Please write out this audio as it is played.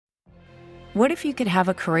What if you could have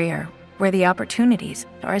a career where the opportunities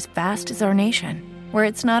are as vast as our nation, where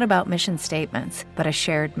it's not about mission statements, but a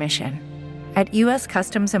shared mission? At U.S.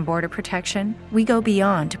 Customs and Border Protection, we go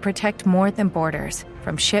beyond to protect more than borders,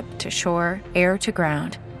 from ship to shore, air to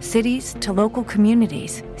ground, cities to local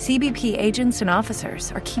communities. CBP agents and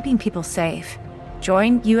officers are keeping people safe.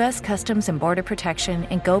 Join U.S. Customs and Border Protection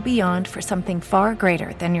and go beyond for something far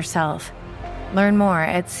greater than yourself. Learn more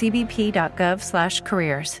at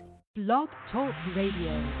cbp.gov/careers. Blog Talk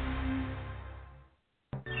Radio.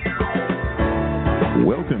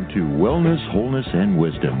 Welcome to Wellness, Wholeness, and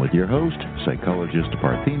Wisdom with your host, Psychologist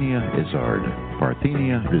Parthenia Izzard.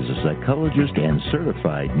 Parthenia is a psychologist and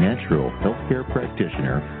certified natural healthcare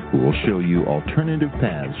practitioner who will show you alternative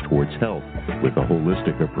paths towards health with a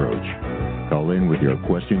holistic approach. Call in with your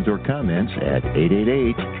questions or comments at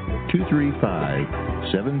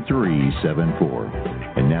 888-235-7374.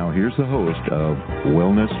 And now here's the host of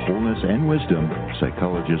Wellness, Wholeness, and Wisdom,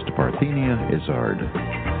 Psychologist Parthenia Izzard.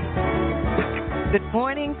 Good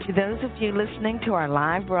morning to those of you listening to our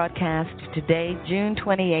live broadcast today, June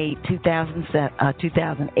 28,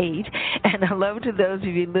 2008, and hello to those of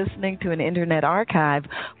you listening to an internet archive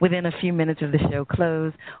within a few minutes of the show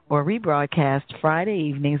close or rebroadcast Friday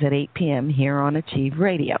evenings at 8 p.m. here on Achieve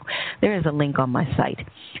Radio. There is a link on my site.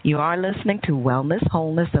 You are listening to Wellness,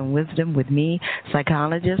 Wholeness, and Wisdom with me,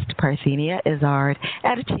 Psychologist Parthenia Izzard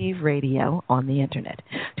at Achieve Radio on the internet.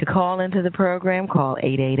 To call into the program, call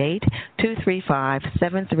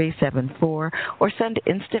 888-235-7374 or send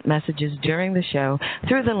instant messages during the show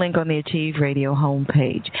through the link on the Achieve Radio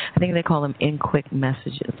homepage. I think they call them in-quick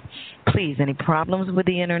messages. Please, any problems with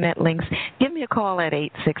the internet links, give me a call at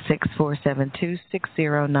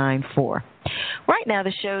 866-472-6094. Right now,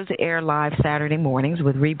 the shows air live Saturday mornings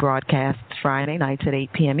with rebroadcasts Friday nights at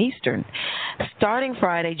 8 p.m. Eastern. Starting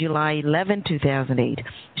Friday, July 11, 2008,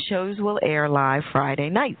 shows will air live Friday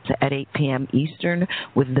nights at 8 p.m. Eastern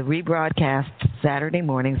with the rebroadcasts Saturday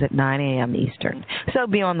mornings at 9 a.m. Eastern. So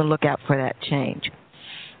be on the lookout for that change.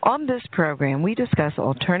 On this program, we discuss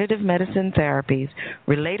alternative medicine therapies,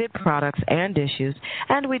 related products, and issues,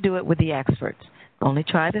 and we do it with the experts. Only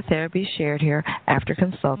try the therapies shared here after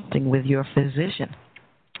consulting with your physician.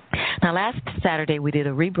 Now, last Saturday, we did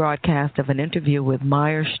a rebroadcast of an interview with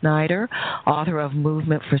Meyer Schneider, author of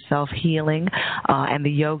Movement for Self-Healing and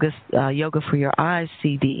the Yoga for Your Eyes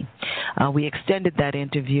CD. We extended that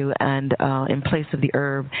interview and in place of the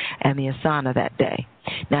herb and the asana that day.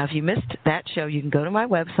 Now, if you missed that show, you can go to my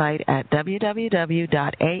website at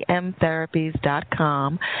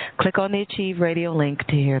www.amtherapies.com. Click on the Achieve Radio link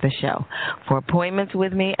to hear the show. For appointments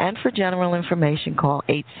with me and for general information, call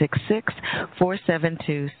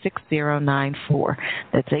 866-472-6094.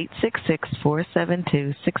 That's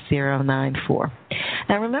 866-472-6094.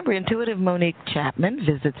 Now, remember, Intuitive Monique Chapman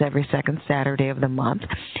visits every second Saturday of the month,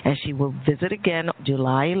 and she will visit again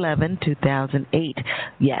July 11, 2008.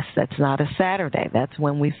 Yes, that's not a Saturday. That's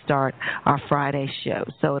when we start our Friday show.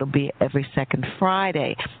 So it'll be every second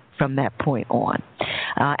Friday from that point on.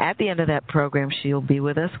 At the end of that program, she'll be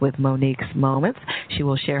with us with Monique's Moments. She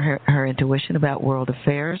will share her intuition about world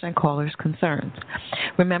affairs and callers' concerns.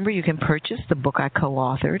 Remember, you can purchase the book I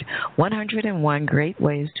co-authored, 101 Great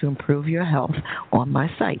Ways to Improve Your Health, on my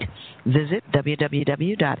site. Visit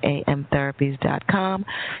www.amtherapies.com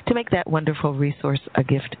to make that wonderful resource a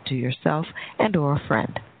gift to yourself and or a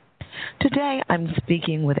friend. Today, I'm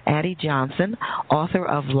speaking with Addie Johnson, author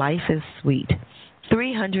of Life is Sweet,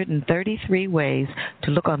 333 Ways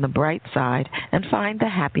to Look on the Bright Side and Find the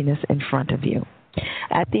Happiness in Front of You.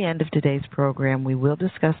 At the end of today's program, we will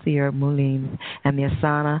discuss the herb mullein and the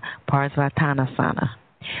asana Parvattanasana.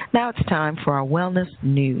 Now it's time for our wellness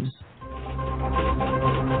news.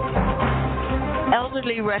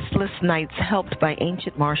 Elderly Restless Nights Helped by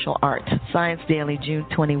Ancient Martial Arts. Science Daily, June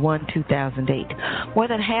 21, 2008. More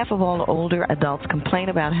than half of all older adults complain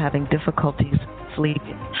about having difficulties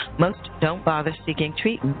sleeping. Most don't bother seeking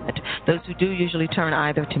treatment. Those who do usually turn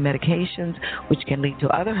either to medications, which can lead to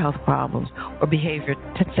other health problems, or behavior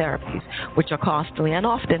therapies, which are costly and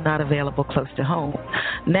often not available close to home.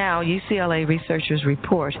 Now, UCLA researchers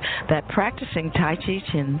report that practicing Tai Chi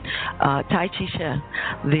Chuan,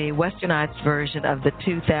 the westernized version of the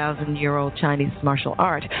 2,000-year-old Chinese martial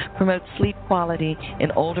art, promotes sleep quality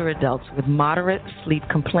in older adults with moderate sleep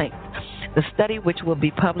complaints. The study, which will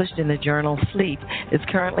be published in the journal Sleep, is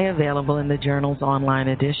currently available in the journal's online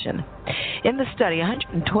edition. In the study,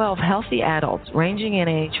 112 healthy adults ranging in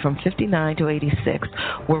age from 59 to 86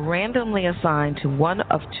 were randomly assigned to one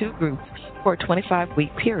of two groups for a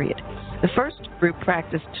 25-week period. The first group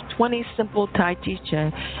practiced 20 simple Tai Chi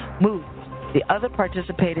Chuan moves The other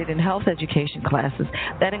participated in health education classes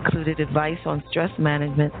that included advice on stress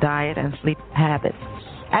management, diet, and sleep habits.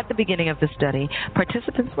 At the beginning of the study,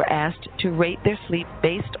 participants were asked to rate their sleep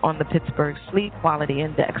based on the Pittsburgh Sleep Quality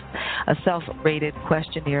Index, a self-rated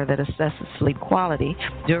questionnaire that assesses sleep quality,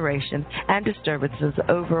 duration, and disturbances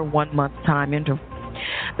over a 1-month time interval.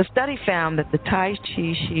 The study found that the Tai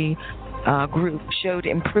Chi Chi group showed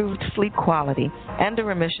improved sleep quality and a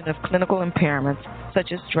remission of clinical impairments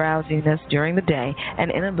such as drowsiness during the day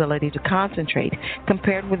and inability to concentrate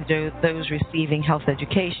compared with those receiving health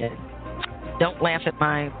education. Don't laugh at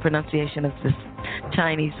my pronunciation of this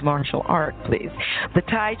Chinese martial art, please. The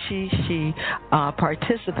Tai Chi Chi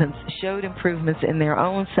participants showed improvements in their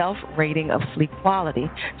own self-rating of sleep quality,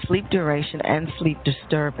 sleep duration, and sleep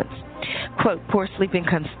disturbance. Quote, poor sleeping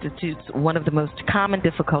constitutes one of the most common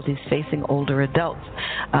difficulties facing older adults,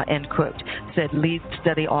 end quote, said lead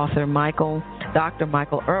study author Dr.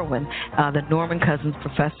 Michael Irwin, the Norman Cousins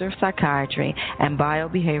Professor of Psychiatry and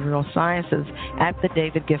Biobehavioral Sciences at the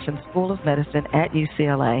David Giffen School of Medicine at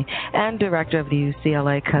UCLA and director of the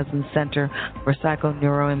UCLA Cousins Center for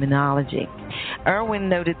Psychoneuroimmunology. Irwin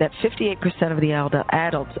noted that 58% of the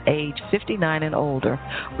adults aged 59 and older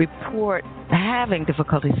report having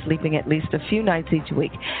difficulty sleeping at least a few nights each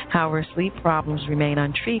week. However, sleep problems remain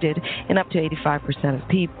untreated in up to 85% of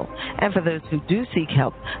people. And for those who do seek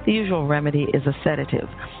help, the usual remedy is a sedative.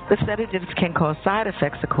 The sedatives can cause side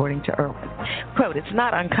effects, according to Irwin. Quote, it's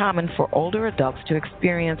not uncommon for older adults to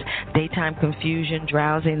experience daytime confusion,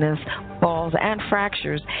 drowsiness, falls, and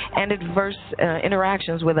fractures, and adverse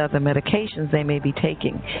interactions with other medications they may be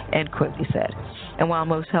taking, end quote, he said. And while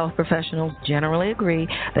most health professionals generally agree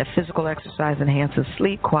that physical exercise enhances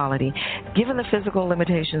sleep quality, given the physical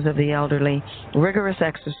limitations of the elderly, rigorous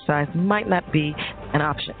exercise might not be an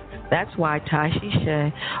option. That's why Tai Chi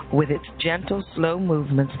Chi, with its gentle, slow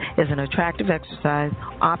movements, is an attractive exercise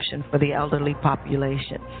option for the elderly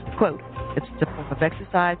population. Quote, it's a form of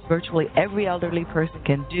exercise virtually every elderly person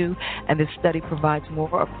can do, and this study provides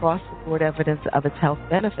more across-the-board evidence of its health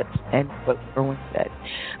benefits, end quote, Irwin said.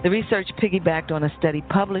 The research piggybacked on a study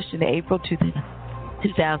published in April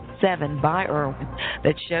 2007 by Irwin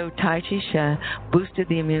that showed Tai Chi Chi boosted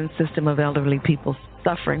the immune system of elderly people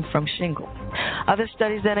suffering from shingles. Other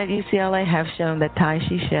studies done at UCLA have shown that Tai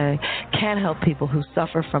Chi Chi can help people who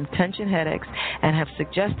suffer from tension headaches and have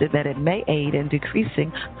suggested that it may aid in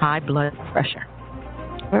decreasing high blood pressure.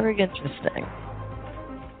 Very interesting.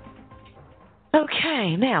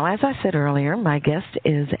 Okay, now, as I said earlier, my guest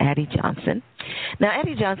is Addie Johnson. Now,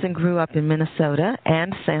 Addie Johnson grew up in Minnesota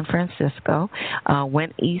and San Francisco,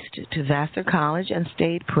 went east to Vassar College, and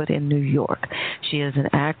stayed put in New York. She is an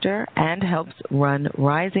actor and helps run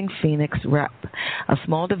Rising Phoenix Rep, a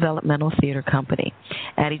small developmental theater company.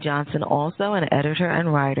 Addie Johnson, also an editor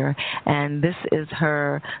and writer, and this is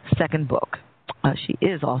her second book. She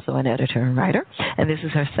is also an editor and writer, and this is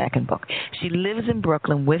her second book. She lives in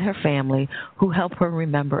Brooklyn with her family, who help her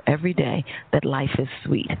remember every day that life is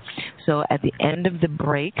sweet. So at the end of the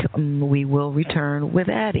break, we will return with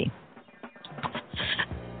Addie.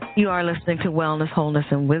 You are listening to Wellness, Wholeness,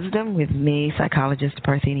 and Wisdom with me, Psychologist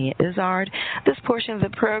Parthenia Izzard. This portion of the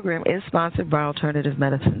program is sponsored by Alternative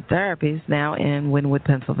Medicine Therapies, now in Wynwood,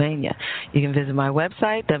 Pennsylvania. You can visit my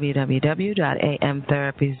website,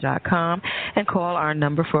 www.amtherapies.com, and call our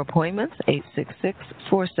number for appointments,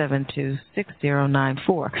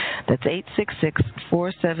 866-472-6094. That's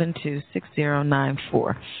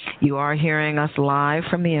 866-472-6094. You are hearing us live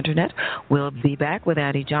from the Internet. We'll be back with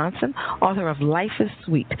Addie Johnson, author of Life is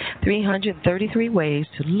Sweet, 333 Ways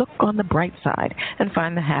to Look on the Bright Side and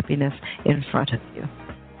Find the Happiness in Front of You.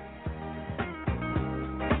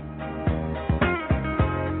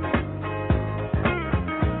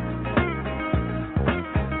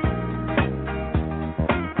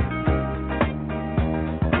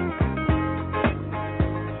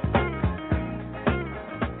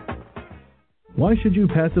 Why should you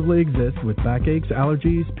passively exist with backaches,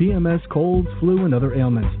 allergies, PMS, colds, flu, and other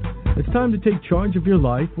ailments? It's time to take charge of your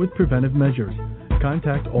life with preventive measures.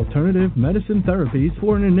 Contact Alternative Medicine Therapies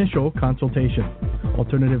for an initial consultation.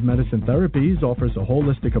 Alternative Medicine Therapies offers a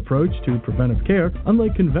holistic approach to preventive care,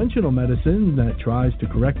 unlike conventional medicine that tries to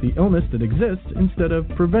correct the illness that exists instead of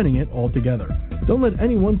preventing it altogether. Don't let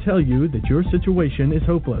anyone tell you that your situation is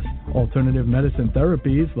hopeless. Alternative medicine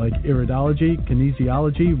therapies like iridology,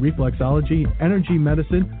 kinesiology, reflexology, energy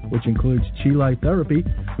medicine, which includes Chi Light therapy,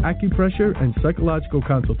 acupressure, and psychological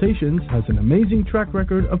consultations, has an amazing track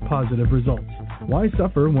record of positive results. Why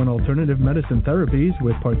suffer when Alternative Medicine Therapies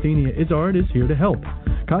with Parthenia Izzard is here to help?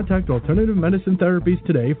 Contact Alternative Medicine Therapies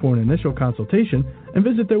today for an initial consultation and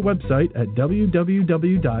visit their website at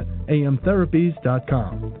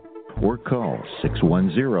www.amtherapies.com. Or call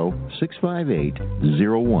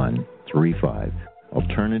 610-658-0135.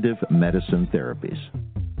 Alternative Medicine Therapies.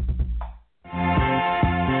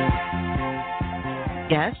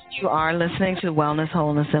 Yes, you are listening to Wellness,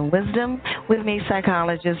 Wholeness, and Wisdom with me,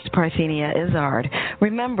 psychologist Parthenia Izzard.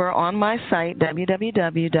 Remember, on my site,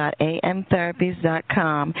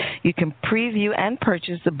 www.amtherapies.com, you can preview and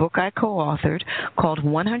purchase the book I co-authored called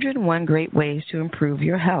 101 Great Ways to Improve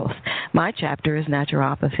Your Health. My chapter is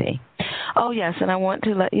naturopathy. Oh, yes, and I want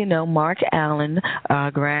to let you know Mark Allen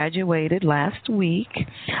graduated last week,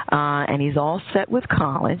 and he's all set with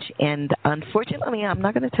college. And unfortunately, I'm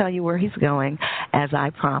not going to tell you where he's going, as I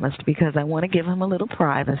promised, because I want to give him a little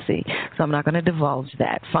privacy. So I'm not going to divulge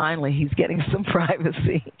that. Finally, he's getting some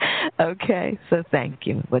privacy. Okay, so thank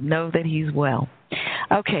you. But know that he's well.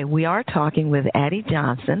 Okay, we are talking with Addie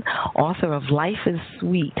Johnson, author of Life is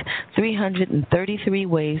Sweet, 333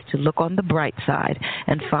 Ways to Look on the Bright Side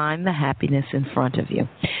and Find the Happiness in Front of You.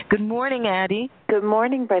 Good morning, Addie. Good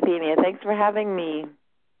morning, Parthenia. Thanks for having me.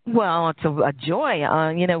 Well, it's a joy.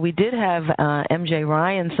 We did have MJ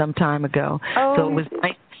Ryan some time ago, so it was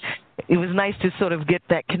nice. It was nice to sort of get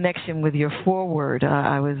that connection with your foreword.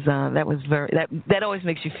 That always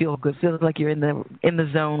makes you feel good. Feels like you're in the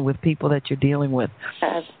zone with people that you're dealing with.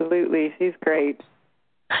 Absolutely, she's great.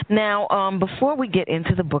 Now, before we get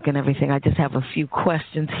into the book and everything, I just have a few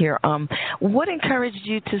questions here. What encouraged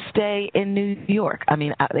you to stay in New York? I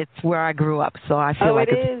mean, it's where I grew up, so I feel like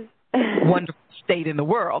it's a wonderful state in the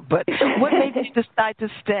world. But what made you decide to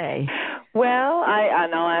stay? Well,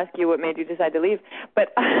 and I'll ask you what made you decide to leave.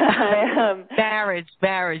 But marriage.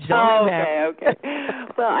 Okay.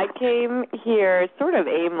 Well, I came here sort of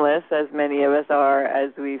aimless, as many of us are,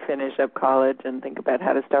 as we finish up college and think about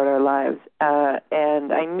how to start our lives.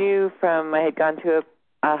 And I knew I had gone to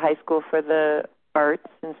a high school for the arts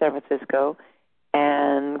in San Francisco,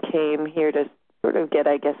 and came here to sort of get,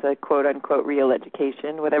 I guess, a quote-unquote real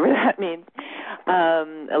education, whatever that means,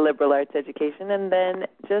 a liberal arts education, and then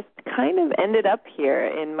just kind of ended up here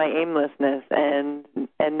in my aimlessness and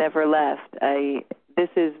never left. This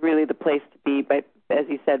is really the place to be, but as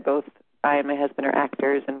you said, both I and my husband are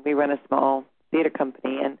actors, and we run a small theater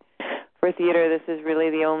company, and for theater, this is really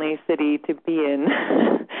the only city to be in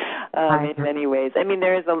many ways. I mean,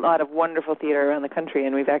 there is a lot of wonderful theater around the country,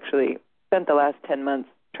 and we've actually spent the last 10 months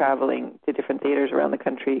traveling to different theaters around the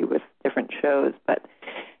country with different shows, but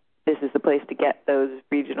this is the place to get those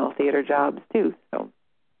regional theater jobs too. So,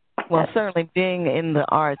 well, certainly being in the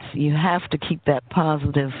arts, you have to keep that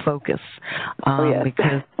positive focus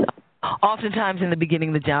because oftentimes in the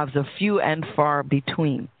beginning the jobs are few and far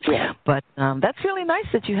between. Yeah. But that's really nice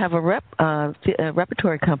that you have a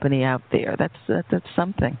repertory company out there. That's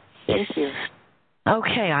something. Thank you.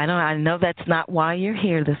 Okay, I know that's not why you're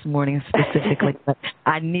here this morning specifically, but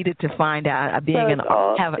I needed to find out. It's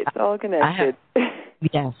all connected.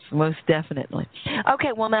 Yes, most definitely.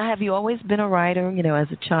 Okay, well, now, have you always been a writer,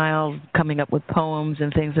 as a child, coming up with poems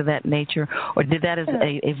and things of that nature, or did that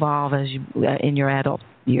evolve as you in your adult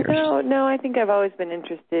years? No, I think I've always been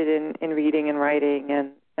interested in reading and writing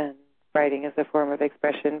and writing as a form of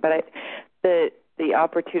expression, but the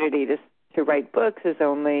opportunity to write books has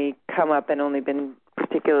only come up and only been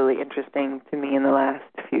particularly interesting to me in the last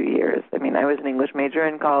few years. I mean, I was an English major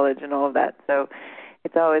in college and all of that, so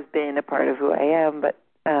it's always been a part of who I am, but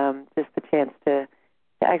just the chance to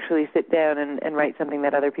actually sit down and write something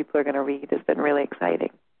that other people are going to read has been really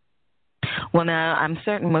exciting. Well, now, I'm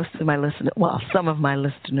certain some of my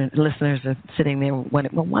listeners are sitting there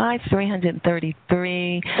wondering, well, why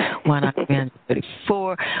 333? Why not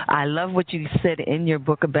 334? I love what you said in your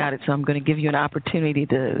book about it, so I'm going to give you an opportunity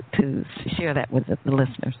to share that with the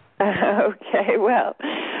listeners. Okay, well,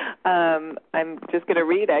 I'm just going to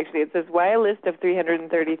read, actually. It says, why a list of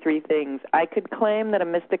 333 things? I could claim that a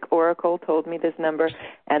mystic oracle told me this number,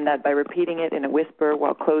 and that by repeating it in a whisper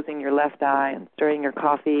while closing your left eye and stirring your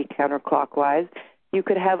coffee counterclockwise, you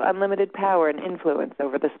could have unlimited power and influence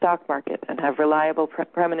over the stock market and have reliable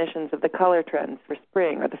premonitions of the color trends for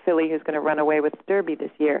spring or the filly who's going to run away with Derby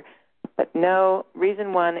this year. But no,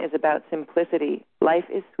 reason one is about simplicity. Life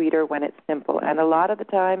is sweeter when it's simple, and a lot of the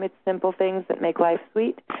time it's simple things that make life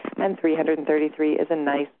sweet, and 333 is a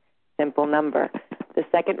nice, simple number. The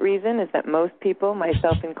second reason is that most people,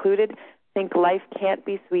 myself included, think life can't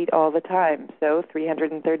be sweet all the time, so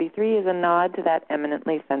 333 is a nod to that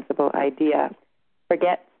eminently sensible idea.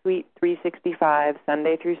 Forget sweet 365,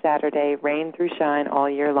 Sunday through Saturday, rain through shine all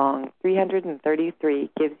year long. 333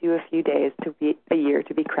 gives you a few days a year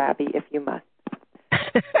to be crabby if you must.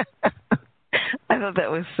 I thought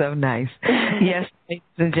that was so nice. Yes, ladies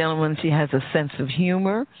and gentlemen, she has a sense of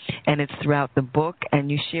humor, and it's throughout the book.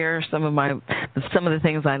 And you share some of the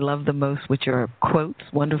things I love the most, which are quotes,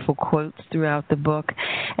 wonderful quotes throughout the book.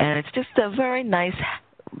 And it's just a very nice,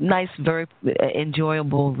 very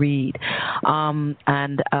enjoyable read.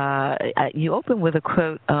 And you open with a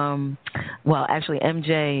quote. Well, actually,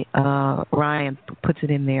 MJ Ryan puts it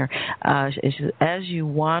in there. It says, "As you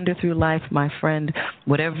wander through life, my friend,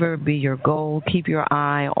 whatever be your goal, keep your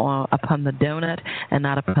eye upon the donut and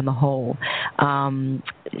not upon the hole."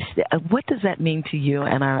 What does that mean to you?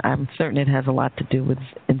 And I'm certain it has a lot to do with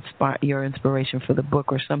your inspiration for the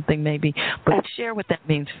book or something maybe. But share what that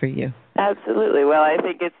means for you. Absolutely. Well, I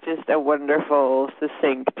think it's just a wonderful,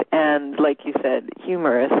 succinct, and, like you said,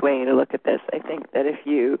 humorous way to look at this. I think that if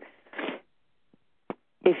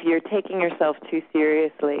you're taking yourself too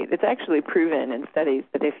seriously, it's actually proven in studies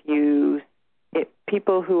that if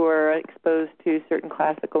people who are exposed to certain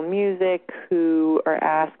classical music, who are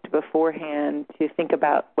asked beforehand to think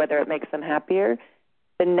about whether it makes them happier,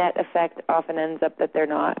 the net effect often ends up that they're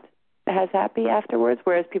not as happy afterwards,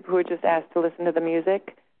 whereas people who are just asked to listen to the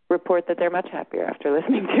music report that they're much happier after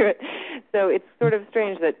listening to it. So it's sort of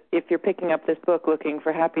strange that if you're picking up this book looking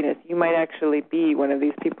for happiness, you might actually be one of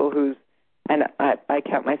these people and I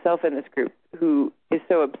count myself in this group, who is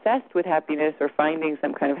so obsessed with happiness or finding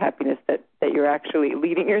some kind of happiness that you're actually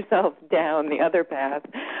leading yourself down the other path.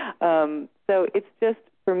 So it's just,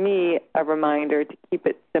 for me, a reminder to keep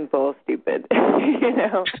it simple, stupid,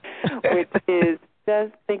 which is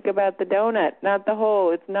just think about the donut, not the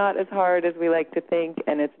hole. It's not as hard as we like to think,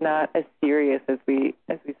 and it's not as serious as we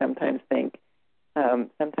sometimes think.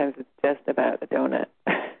 Sometimes it's just about a donut.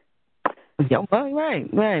 Yeah, well, right,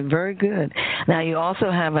 very good. Now, you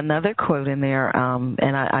also have another quote in there,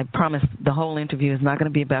 and I promise the whole interview is not going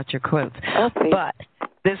to be about your quotes. Okay. But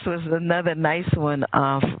this was another nice one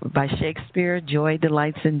by Shakespeare, "Joy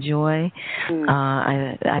delights in joy."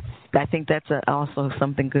 I think that's also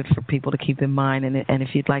something good for people to keep in mind, and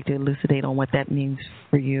if you'd like to elucidate on what that means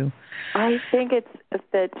for you. I think it's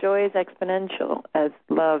that joy is exponential as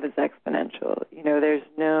love is exponential. There's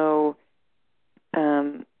no...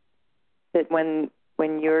 that when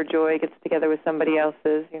your joy gets together with somebody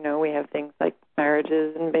else's, we have things like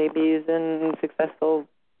marriages and babies and successful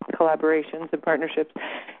collaborations and partnerships,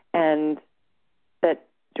 and that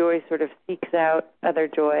joy sort of seeks out other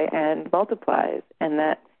joy and multiplies, and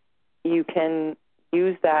that you can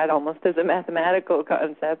use that almost as a mathematical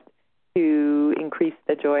concept to increase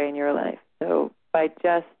the joy in your life. So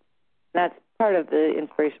that's part of the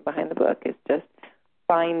inspiration behind the book, is just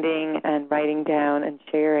finding and writing down and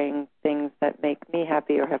sharing things that make me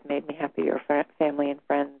happy or have made me happy, or family and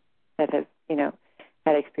friends that have,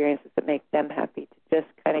 had experiences that make them happy, to just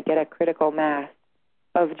kind of get a critical mass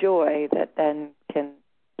of joy that then can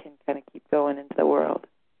kind of keep going into the world.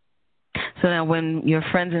 So now, when your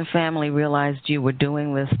friends and family realized you were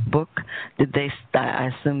doing this book, I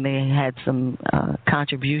assume they had some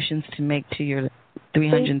contributions to make to your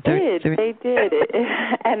 333? They did.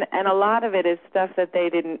 And a lot of it is stuff that they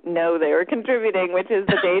didn't know they were contributing, which is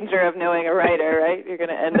the danger of knowing a writer, right? You're going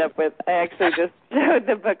to end up with... I actually just showed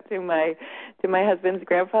the book to my husband's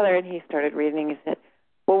grandfather, and he started reading. He said,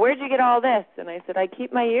 "Well, where'd you get all this?" And I said, "I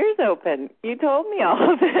keep my ears open. You told me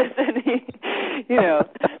all of this." And he,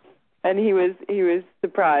 and he was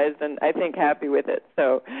surprised and I think happy with it.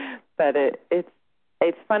 So, but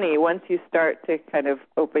it's funny, once you start to kind of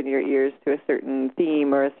open your ears to a certain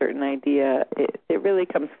theme or a certain idea, it really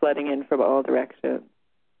comes flooding in from all directions.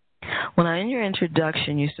 Well, now in your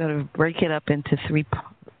introduction, you sort of break it up into three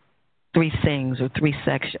things, or three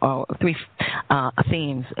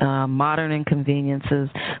themes: modern inconveniences,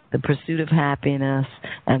 the pursuit of happiness,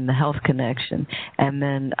 and the health connection, and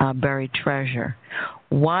then buried treasure.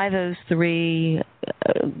 Why those three?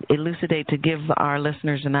 Elucidate, to give our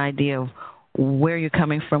listeners an idea of where you're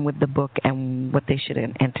coming from with the book and what they should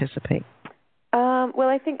anticipate. Well,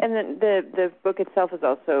 I think, and then the book itself is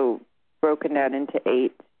also broken down into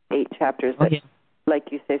eight chapters that,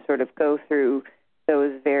 like you say, sort of go through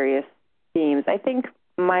those various themes. I think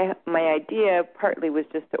my idea partly was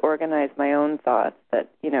just to organize my own thoughts, that,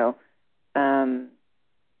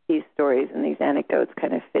 these stories and these anecdotes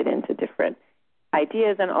kind of fit into different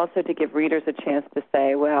ideas, and also to give readers a chance to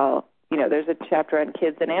say, well, there's a chapter on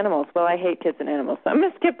kids and animals. Well, I hate kids and animals, so I'm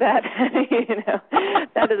going to skip that.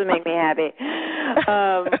 That doesn't make me happy.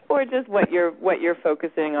 Or just what you're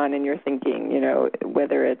focusing on in your thinking,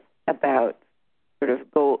 whether it's about sort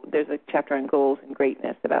of goal. There's a chapter on goals and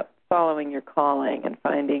greatness, about following your calling and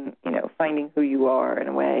finding who you are in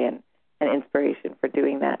a way, and and inspiration for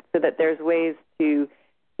doing that, so that there's ways to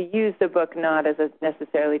use the book not as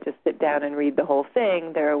necessarily just sit down and read the whole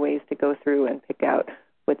thing. There are ways to go through and pick out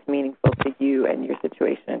what's meaningful to you and your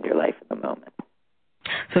situation and your life in the moment.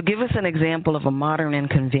 So give us an example of a modern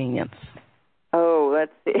inconvenience. Oh,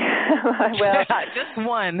 let's see. Well, just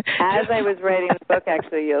one. As I was writing the book,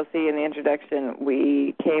 actually, you'll see in the introduction,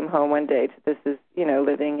 we came home one day this is,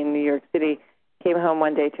 living in New York City, came home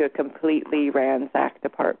one day to a completely ransacked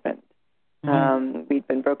apartment. Mm-hmm. We'd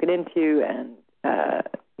been broken into, and,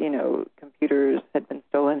 computers had been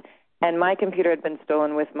stolen. And my computer had been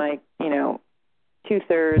stolen with my,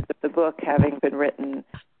 2/3 of the book having been written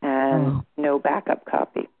and no backup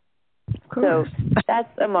copy. So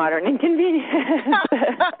that's a modern inconvenience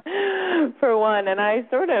for one. And I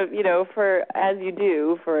sort of, as you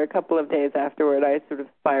do, for a couple of days afterward, I sort of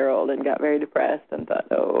spiraled and got very depressed and thought,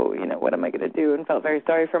 what am I going to do? And felt very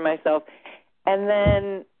sorry for myself. And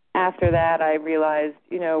then after that, I realized,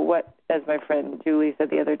 what, as my friend Julie said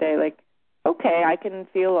the other day, okay, I can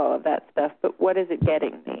feel all of that stuff, but what is it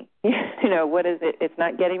getting me? What is it? It's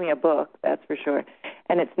not getting me a book, that's for sure.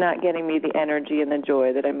 And it's not getting me the energy and the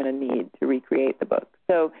joy that I'm going to need to recreate the book.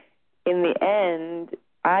 So in the end,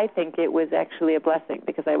 I think it was actually a blessing,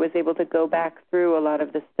 because I was able to go back through a lot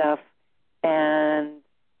of the stuff and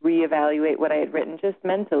reevaluate what I had written just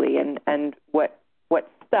mentally, and what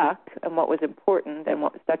stuck and what was important and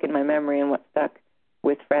what stuck in my memory and what stuck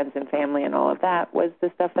with friends and family and all of that was the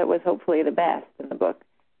stuff that was hopefully the best in the book.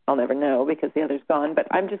 I'll never know because the other's gone, but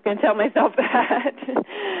I'm just going to tell myself that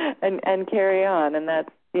and carry on. And that's,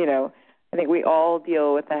 I think we all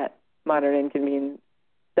deal with that modern inconvenience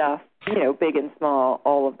stuff, big and small,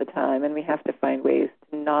 all of the time, and we have to find ways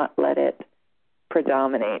to not let it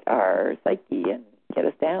predominate our psyche and get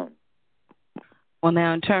us down. Well,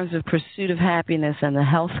 now, in terms of pursuit of happiness and the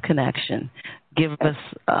health connection, give us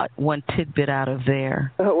one tidbit out of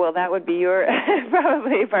there. Oh, well, that would be your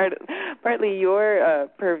probably partly your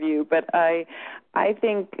purview, but I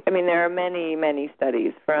think, there are many, many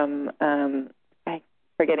studies from, I'm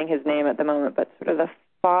forgetting his name at the moment, but sort of the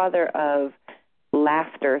father of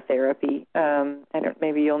laughter therapy.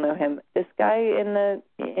 Maybe you'll know him. This guy in the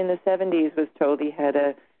 70s was told he had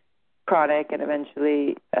a chronic and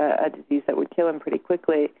eventually a disease that would kill him pretty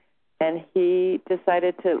quickly. And he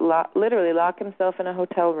decided to literally lock himself in a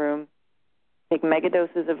hotel room, take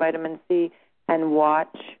megadoses of vitamin C, and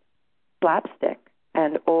watch slapstick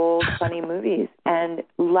and old funny movies and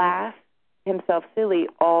laugh himself silly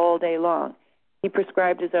all day long. He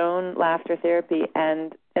prescribed his own laughter therapy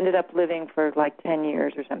and ended up living for 10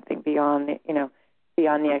 years or something beyond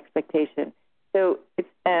the expectation. So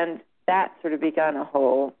and that sort of began a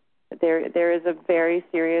whole. There is a very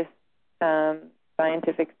serious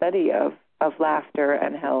scientific study of laughter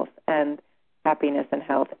and health and happiness and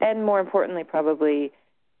health, and more importantly, probably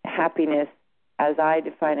happiness as I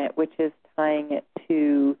define it, which is tying it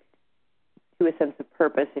to a sense of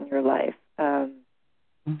purpose in your life.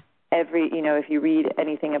 If you read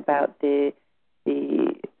anything about the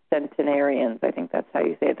centenarians, I think that's how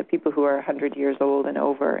you say it, the people who are 100 years old and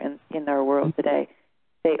over in our world today,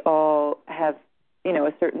 they all have,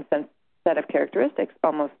 a certain set of characteristics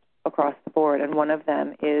almost across the board, and one of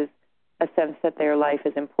them is a sense that their life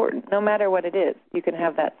is important, no matter what it is. You can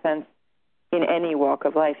have that sense in any walk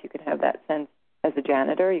of life. You can have that sense as a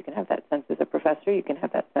janitor. You can have that sense as a professor. You can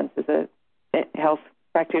have that sense as a health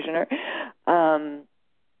practitioner.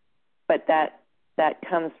 But that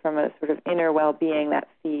comes from a sort of inner well-being that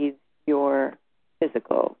feeds your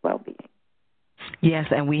physical well-being. Yes,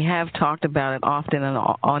 and we have talked about it often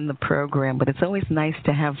on the program, but it's always nice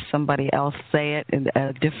to have somebody else say it in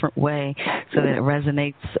a different way so that it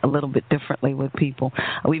resonates a little bit differently with people.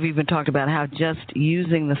 We've even talked about how just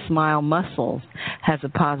using the smile muscles has a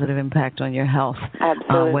positive impact on your health.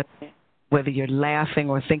 Absolutely. Whether you're laughing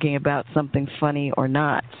or thinking about something funny or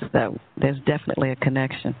not. So there's definitely a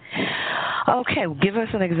connection. Okay, give us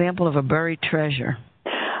an example of a buried treasure.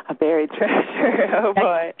 A buried treasure. Oh,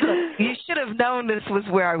 boy. You should have known this was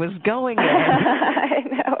where I was going.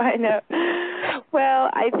 I know. Well,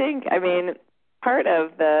 I think, part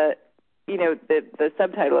of the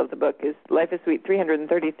subtitle of the book is Life is Sweet,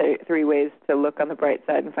 333 Ways to Look on the Bright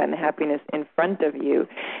Side and Find the Happiness in Front of You.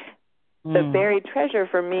 The buried treasure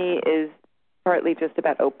for me is partly just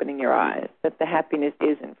about opening your eyes, that the happiness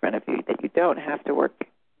is in front of you, that you don't have to work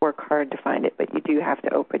hard to find it, but you do have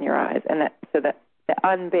to open your eyes. And that the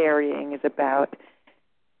unburying is about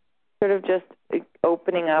sort of just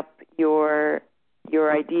opening up your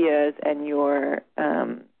ideas and your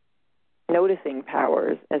noticing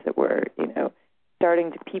powers, as it were,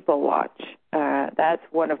 starting to people watch that's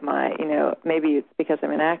one of my, maybe it's because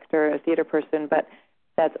I'm an actor, a theater person, but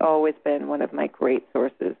that's always been one of my great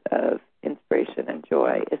sources of inspiration and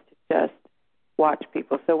joy, is to just watch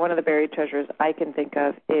people. So one of the buried treasures I can think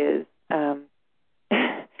of is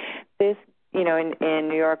this, in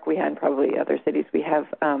New York we had, probably other cities, we have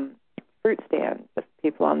fruit stands of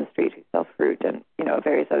people on the street who sell fruit and,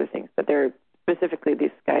 various other things. But they're specifically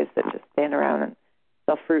these guys that just stand around and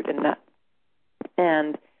sell fruit and nuts.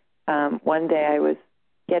 And one day I was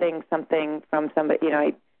getting something from somebody,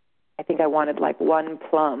 I think I wanted like one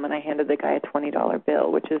plum, and I handed the guy a $20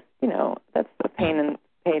 bill, which is, that's a pain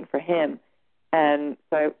for him. And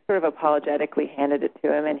so I sort of apologetically handed it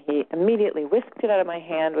to him, and he immediately whisked it out of my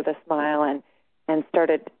hand with a smile and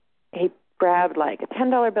he grabbed like a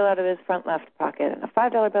 $10 bill out of his front left pocket and a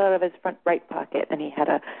 $5 bill out of his front right pocket, and he had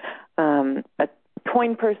a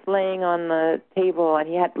coin purse laying on the table, and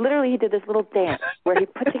he did this little dance where he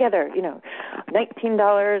put together,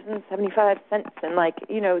 $19.75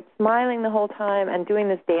 and smiling the whole time and doing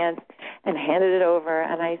this dance, and handed it over.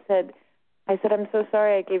 And I said, I'm so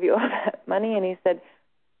sorry I gave you all that money. And he said,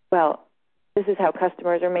 well, this is how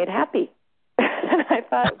customers are made happy. And I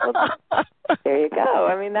thought, well, there you go.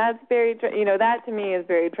 I mean, that's very, that to me is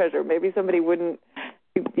very treasure. Maybe somebody wouldn't,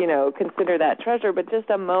 consider that treasure, but just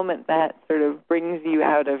a moment that sort of brings you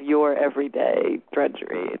out of your everyday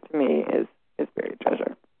drudgery, to me, is very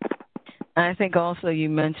treasure. I think also you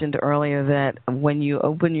mentioned earlier that when you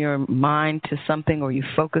open your mind to something or you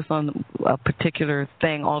focus on a particular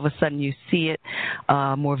thing, all of a sudden you see it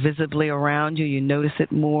more visibly around you, you notice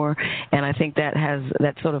it more, and I think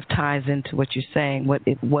that sort of ties into what you're saying.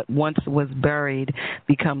 What once was buried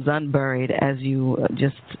becomes unburied as you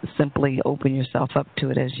just simply open yourself up to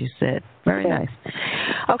it, as you said. Very nice.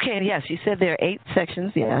 Okay, yes, you said there are 8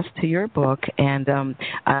 sections, yes, to your book, and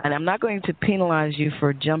I'm not going to penalize you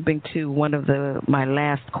for jumping to one of my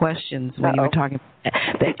last questions when you were talking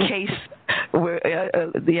that case where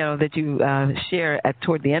that you share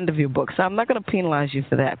toward the end of your book. So I'm not going to penalize you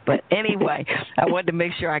for that. But anyway, I wanted to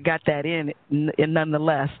make sure I got that in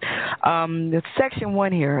nonetheless. Section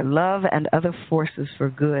 1 here: love and other forces for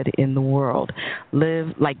good in the world.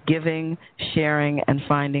 Live like giving, sharing, and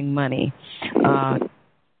finding money.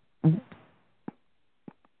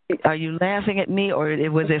 Are you laughing at me, or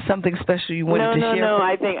was there something special you wanted to share? No.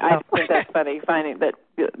 I think that's funny. Finding that,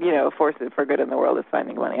 forces for good in the world is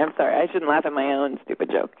finding money. I'm sorry. I shouldn't laugh at my own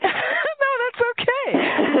stupid joke. No, that's okay.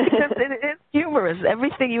 It's humorous.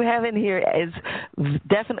 Everything you have in here is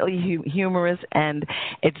definitely humorous, and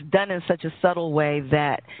it's done in such a subtle way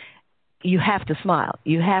that you have to smile.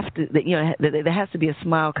 You have to, there has to be a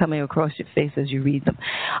smile coming across your face as you read them.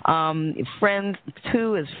 Friends,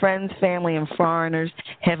 2 is friends, family, and foreigners.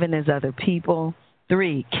 Heaven is other people.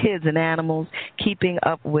 3, kids and animals. Keeping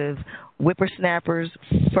up with whippersnappers,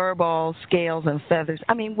 furballs, scales, and feathers.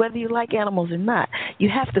 I mean, whether you like animals or not, you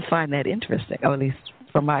have to find that interesting, or at least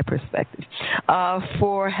from my perspective.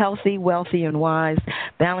 4, healthy, wealthy, and wise,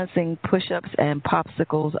 balancing push-ups and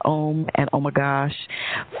popsicles, and oh my gosh.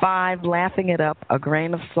 5, laughing it up, a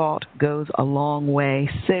grain of salt goes a long way.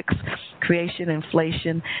 6, creation,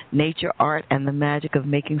 inflation, nature, art, and the magic of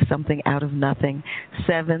making something out of nothing.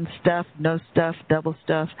 7, stuff, no stuff, double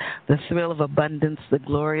stuff, the thrill of abundance, the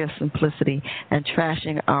glory of simplicity, and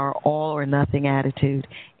trashing our all or nothing attitude.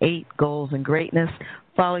 8, goals and greatness.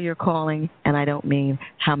 Follow your calling, and I don't mean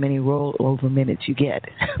how many rollover minutes you get.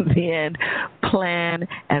 The end. Plain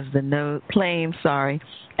as the nose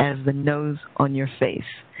on your face.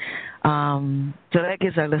 So that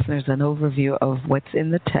gives our listeners an overview of what's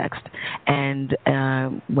in the text. And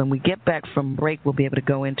when we get back from break, we'll be able to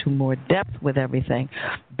go into more depth with everything.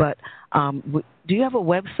 But do you have a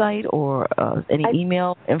website or any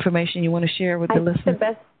email information you want to share with the listeners? The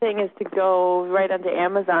best thing is to go right onto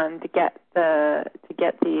Amazon to get the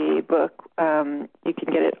book. You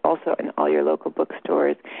can get it also in all your local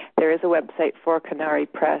bookstores. There is a website for Canary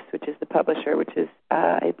Press, which is the publisher, which is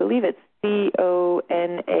I believe it's CONARI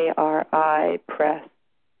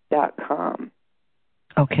Press.com.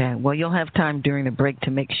 Okay. Well, you'll have time during the break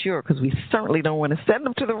to make sure, because we certainly don't want to send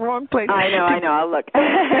them to the wrong place. I know. I'll look.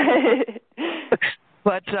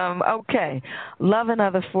 But, okay. Love and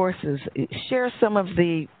other forces. Share some of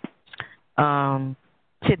the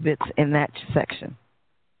tidbits in that section.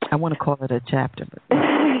 I want to call it a chapter. But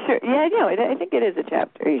sure. Yeah, no, I think it is a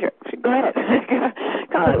chapter. Sure. Go ahead.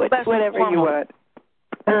 Call it whatever you want.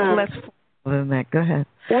 Less formal than that. Go ahead.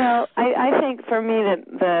 Well, I think for me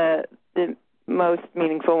that the most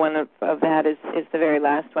meaningful one of that is the very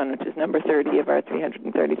last one, which is number 30 of our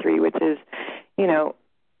 333, which is,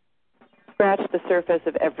 scratch the surface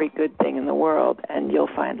of every good thing in the world, and you'll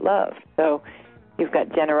find love. So you've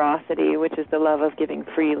got generosity, which is the love of giving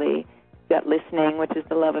freely. You've got listening, which is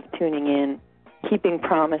the love of tuning in. Keeping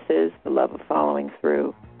promises, the love of following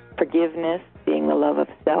through. Forgiveness, being the love of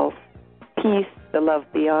self. Peace, the love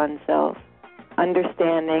beyond self.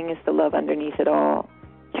 Understanding is the love underneath it all.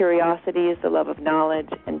 Curiosity is the love of knowledge,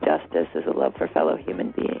 and justice is a love for fellow human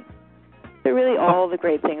beings. So really all the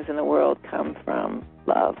great things in the world come from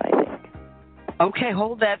love, I think. Okay,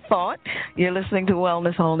 hold that thought. You're listening to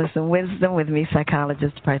Wellness, Wholeness, and Wisdom with me,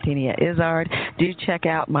 Psychologist Parthenia Izzard. Do check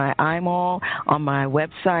out my iMall on my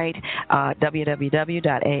website,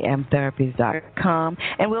 www.amtherapies.com.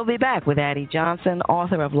 And we'll be back with Addie Johnson,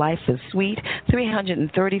 author of Life is Sweet,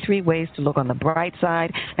 333 Ways to Look on the Bright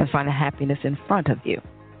Side and Find the Happiness in Front of You.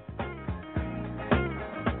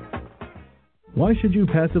 Why should you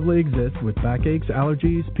passively exist with backaches,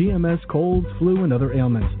 allergies, PMS, colds, flu, and other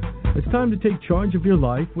ailments? It's time to take charge of your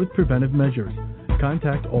life with preventive measures.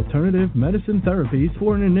 Contact Alternative Medicine Therapies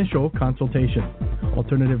for an initial consultation.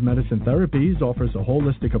 Alternative Medicine Therapies offers a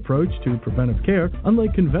holistic approach to preventive care,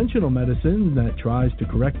 unlike conventional medicine that tries to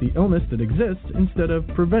correct the illness that exists instead of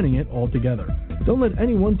preventing it altogether. Don't let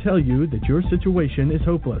anyone tell you that your situation is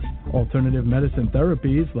hopeless. Alternative medicine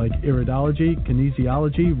therapies like iridology,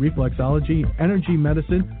 kinesiology, reflexology, energy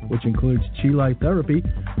medicine, which includes chi light therapy,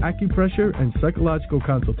 acupressure, and psychological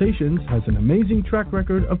consultations, has an amazing track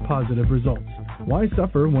record of positive results. Why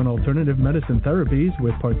suffer when Alternative Medicine Therapies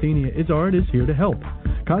with Parthenia Izzard is here to help?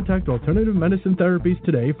 Contact Alternative Medicine Therapies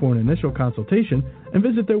today for an initial consultation and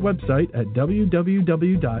visit their website at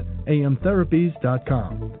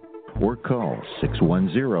www.amtherapies.com. Or call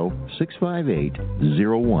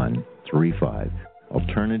 610-658-0135.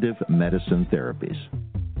 Alternative Medicine Therapies.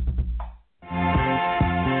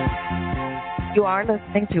 You are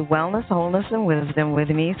listening to Wellness, Wholeness, and Wisdom with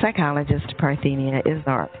me, Psychologist Parthenia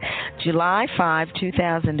Izzard. July 5,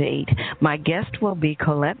 2008, my guest will be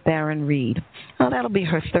Colette Barron Reed. Oh, that'll be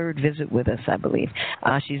her third visit with us, I believe.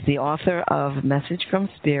 She's the author of Message from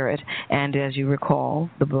Spirit and, as you recall,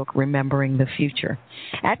 the book Remembering the Future.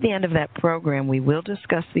 At the end of that program, we will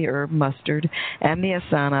discuss the herb mustard and the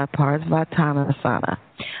asana Parvattanasana.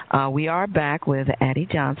 We are back with Addie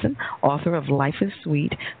Johnson, author of Life is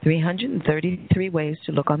Sweet, 333 Ways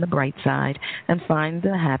to Look on the Bright Side and Find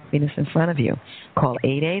the Happiness in Front of You. Call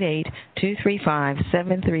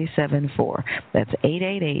 888-235-7374. That's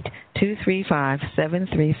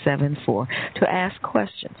 888-235-7374 to ask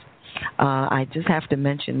questions. I just have to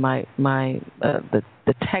mention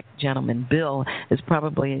the tech gentleman, Bill, is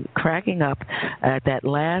probably cracking up at that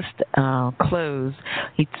last close.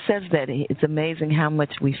 He says that it's amazing how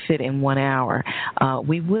much we fit in 1 hour.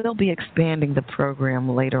 We will be expanding the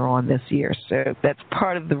program later on this year, so that's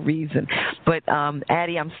part of the reason. But,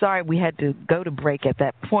 Addie, I'm sorry we had to go to break at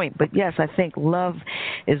that point. But, yes, I think love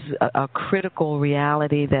is a critical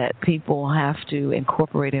reality that people have to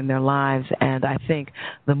incorporate in their lives, and I think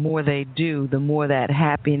the more they do, the more that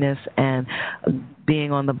happiness and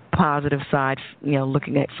being on the positive side,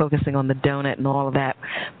 focusing on the donut and all of that,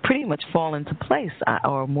 pretty much fall into place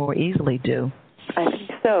or more easily do. I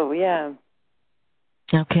think so, yeah.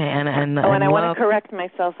 Okay, and I want to correct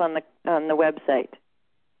myself on the website.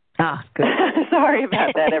 Ah, good. Sorry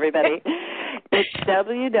about that, everybody. It's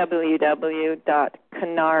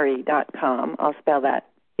www.conari.com. I'll spell that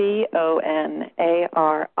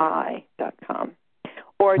CONARI.com.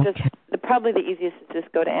 Or just probably the easiest is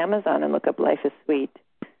just go to Amazon and look up Life is Sweet.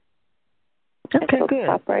 Okay, good.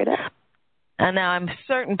 Pop right up. And now I'm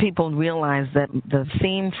certain people realize that the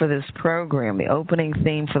theme for this program, the opening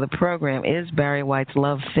theme for the program, is Barry White's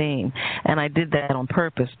love theme. And I did that on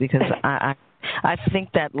purpose because I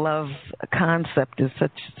think that love concept is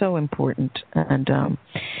so important. And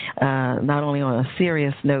not only on a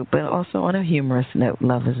serious note, but also on a humorous note,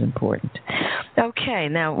 love is important. Okay,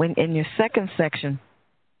 now in your second section,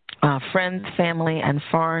 friends, family, and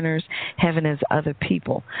foreigners, heaven is other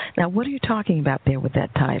people. Now, what are you talking about there with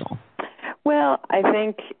that title? Well, I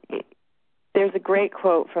think there's a great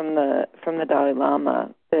quote from the Dalai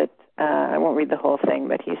Lama that I won't read the whole thing,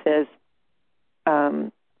 but he says,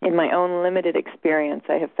 in my own limited experience,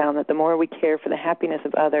 I have found that the more we care for the happiness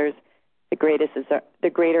of others, the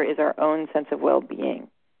greater is our own sense of well-being.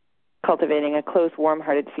 Cultivating a close,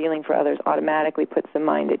 warm-hearted feeling for others automatically puts the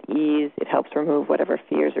mind at ease. It helps remove whatever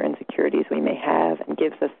fears or insecurities we may have and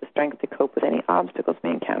gives us the strength to cope with any obstacles we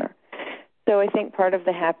encounter. So I think part of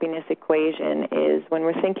the happiness equation is when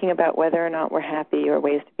we're thinking about whether or not we're happy or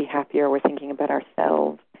ways to be happier, we're thinking about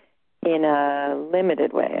ourselves in a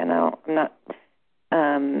limited way. And I'm not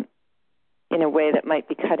in a way that might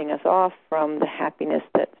be cutting us off from the happiness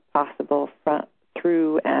that's possible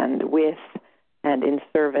through and with and in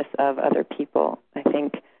service of other people. I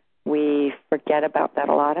think we forget about that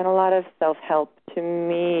a lot, and a lot of self-help, to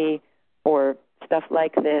me, or stuff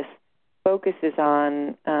like this, focuses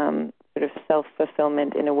on sort of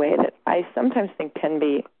self-fulfillment in a way that I sometimes think can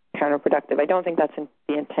be counterproductive. I don't think that's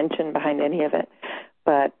the intention behind any of it,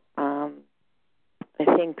 but I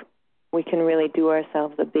think we can really do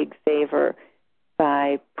ourselves a big favor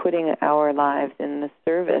by putting our lives in the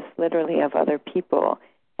service, literally, of other people,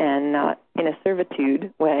 and not in a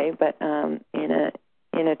servitude way, but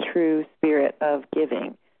in a true spirit of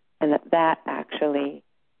giving, and that actually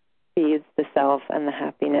feeds the self and the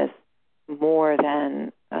happiness more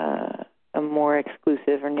than a more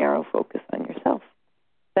exclusive or narrow focus on yourself.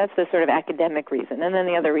 That's the sort of academic reason. And then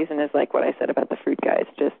the other reason is like what I said about the fruit guy.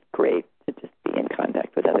 It's just great to just be in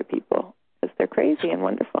contact with other people because they're crazy and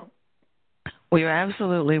wonderful. Well, you're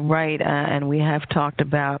absolutely right, and we have talked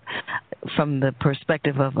about, from the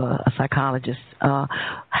perspective of a psychologist,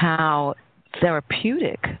 how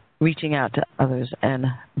therapeutic reaching out to others and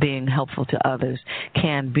being helpful to others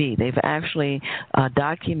can be. They've actually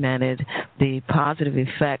documented the positive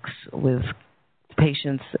effects with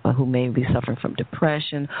patients who may be suffering from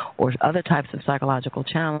depression or other types of psychological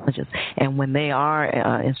challenges. And when they are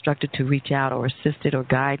instructed to reach out or assisted or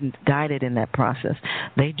guided in that process,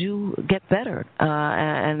 they do get better.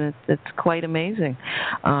 And it's quite amazing,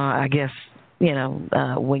 I guess.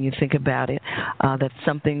 When you think about it, that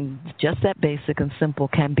something just that basic and simple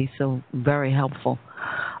can be so very helpful.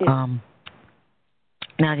 Yeah.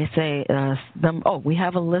 Now you say, we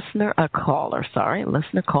have a listener caller.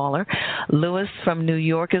 Lewis from New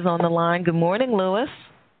York is on the line. Good morning, Lewis.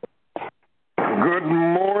 Good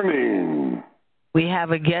morning. We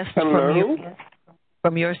have a guest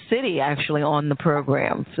from your city, actually, on the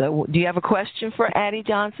program. So do you have a question for Addie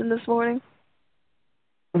Johnson this morning?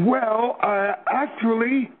 Well,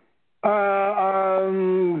 actually,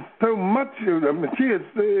 so much of them,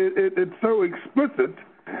 it's so explicit,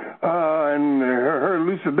 and her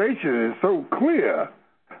elucidation is so clear.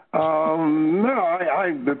 The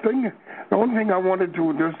only thing I wanted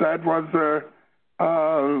to just add was,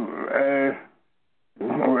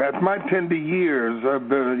 at my tender years,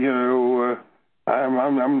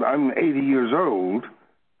 I'm 80 years old.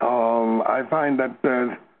 I find that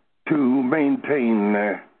to maintain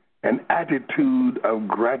an attitude of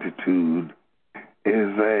gratitude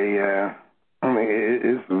is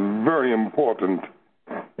very important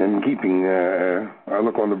in keeping a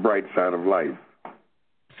look on the bright side of life.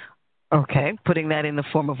 Okay, putting that in the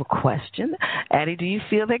form of a question. Addie, do you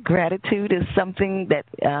feel that gratitude is something that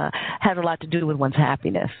has a lot to do with one's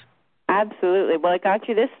happiness? Absolutely. Well, it got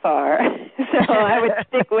you this far, so I would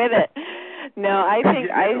stick with it. No, I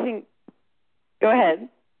think. Go ahead.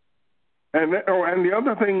 And the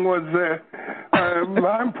other thing was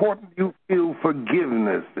how important you feel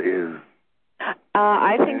forgiveness is.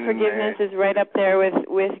 I think forgiveness is right up there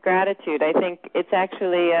with gratitude. I think it's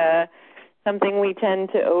actually something we tend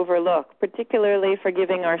to overlook, particularly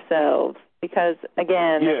forgiving ourselves, because,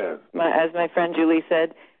 again, yes. As my friend Julie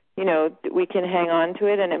said, we can hang on to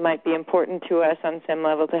it, and it might be important to us on some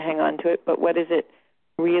level to hang on to it, but what is it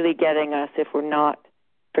really getting us if we're not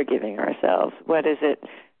forgiving ourselves? What is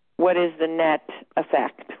the net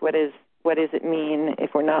effect? What does it mean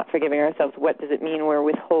if we're not forgiving ourselves? What does it mean we're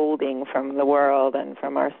withholding from the world and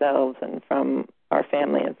from ourselves and from our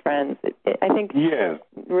family and friends? I think yes.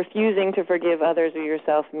 Refusing to forgive others or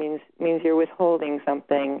yourself means you're withholding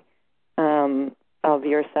something of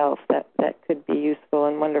yourself that could be useful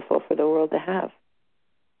and wonderful for the world to have.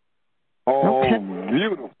 Oh,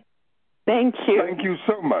 beautiful. Thank you. Thank you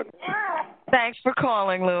so much. Thanks for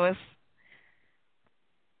calling, Lewis.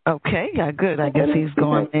 Okay, yeah, good. I guess he's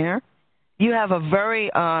gone there. You have a very,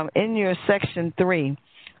 in your section 3,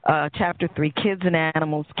 chapter 3, Kids and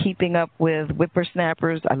Animals, Keeping Up with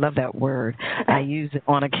Whippersnappers. I love that word. I use it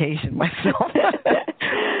on occasion myself.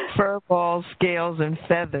 Fur balls, scales, and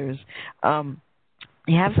feathers.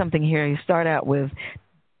 You have something here. You start out with,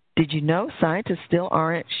 did you know scientists still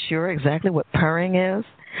aren't sure exactly what purring is?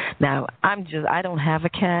 Now, I don't have a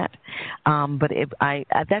cat, but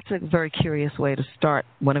that's a very curious way to start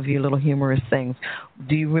one of your little humorous things.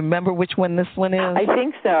 Do you remember which one this one is? I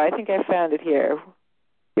think so. I think I found it here.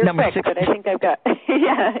 You're number quick, 66. But I think I've got,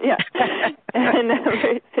 yeah.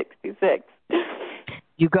 Number 66.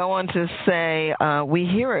 You go on to say, we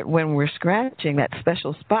hear it when we're scratching that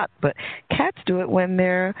special spot, but cats do it when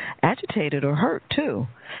they're agitated or hurt, too.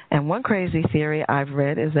 And one crazy theory I've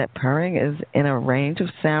read is that purring is in a range of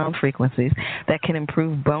sound frequencies that can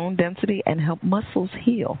improve bone density and help muscles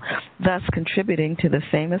heal, thus contributing to the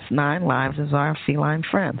famous 9 lives of our feline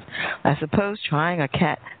friends. I suppose tying a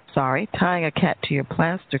cat to your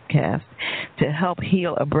plaster cast to help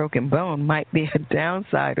heal a broken bone might be a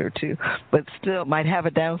downside or two, but still,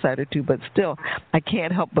 I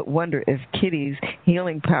can't help but wonder if kitties'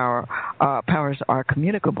 healing powers are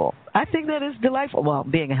communicable. I think that is delightful. Well,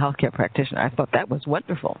 being a healthcare practitioner, I thought that was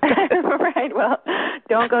wonderful. Right. Well,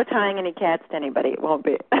 don't go tying any cats to anybody. It won't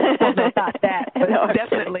be. Well, no, not that, but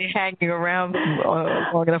definitely hanging around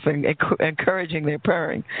long enough and encouraging their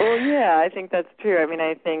purring. Well, yeah, I think that's true. I mean,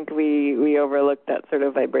 I think we overlook that sort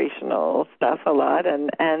of vibrational stuff a lot, and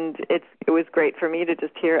it was great for me to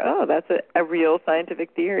just hear, oh, that's a real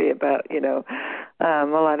scientific theory about, a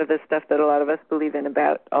lot of the stuff that a lot of us believe in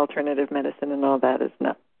about alternative medicine and all that is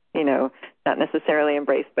not necessarily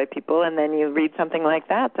embraced by people. And then you read something like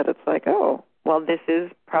that it's like, oh, well, this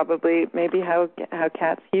is probably maybe how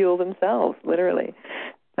cats heal themselves, literally.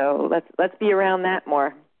 So let's be around that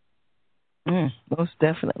more. Most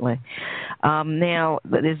definitely. Now,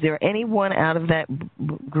 is there anyone out of that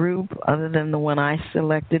group other than the one I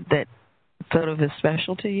selected that sort of is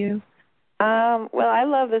special to you? Well, I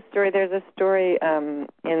love this story. There's a story and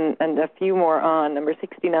a few more on, number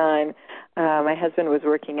 69. My husband was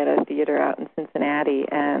working at a theater out in Cincinnati,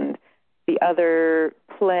 and the other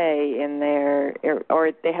play in there,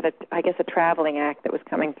 or they had a traveling act that was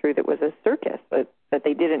coming through that was a circus that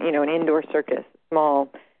they did, an indoor circus, small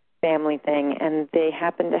family thing, and they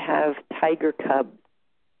happened to have tiger cubs,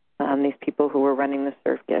 these people who were running the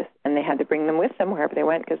circus, and they had to bring them with them wherever they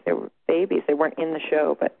went because they were babies. They weren't in the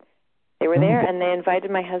show, but they were there, and they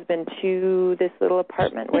invited my husband to this little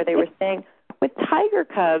apartment where they were staying with tiger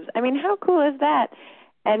cubs. I mean, how cool is that?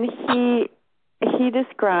 And he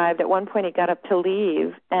described at one point he got up to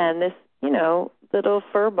leave, and this, little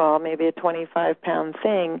fur ball, maybe a 25-pound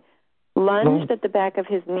thing, lunged at the back of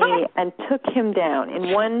his knee and took him down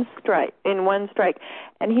in one strike.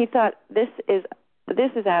 And he thought, this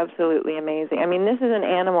is absolutely amazing. I mean, this is an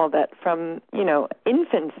animal that from,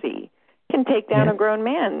 infancy can take down a grown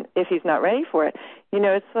man if he's not ready for it.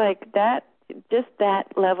 It's like that, just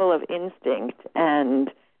that level of instinct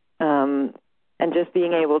and just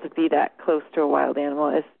being able to be that close to a wild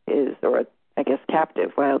animal is or I guess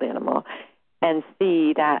captive wild animal, and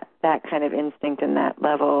see that kind of instinct and that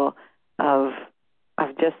level of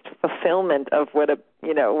just fulfillment of what a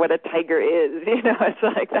tiger is. It's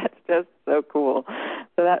like, that's just so cool.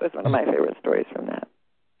 So that was one of my favorite stories from that.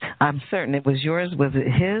 I'm certain it was yours. Was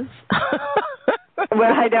it his?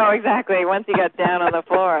 Well, I know exactly. Once he got down on the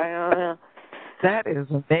floor, I don't know. That is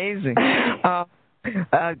amazing.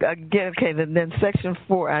 Then section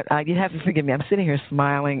 4, you have to forgive me. I'm sitting here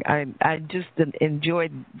smiling. I just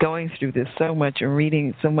enjoyed going through this so much and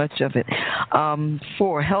reading so much of it.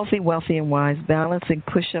 4, healthy, wealthy, and wise, balancing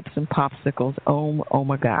push-ups and popsicles. Oh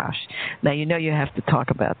my gosh. Now, you have to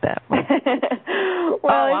talk about that one.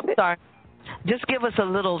 I'm sorry. Just give us a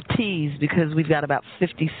little tease because we've got about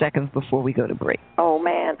 50 seconds before we go to break. Oh,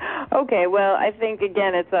 man. Okay, well, I think,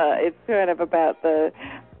 again, it's kind of about the,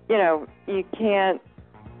 you can't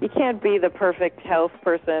be the perfect health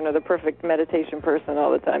person or the perfect meditation person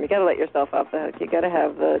all the time. You got to let yourself off the hook. You got to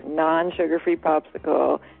have the non-sugar-free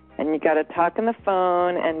popsicle, and you got to talk on the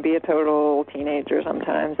phone and be a total teenager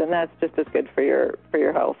sometimes, and that's just as good for your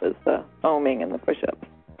health as the oming and the push-ups.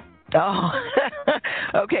 Oh,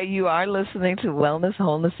 okay. You are listening to Wellness,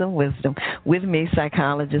 Wholeness, and Wisdom with me,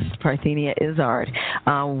 psychologist Parthenia Izzard.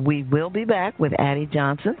 We will be back with Addie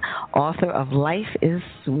Johnson, author of Life is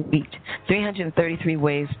Sweet, 333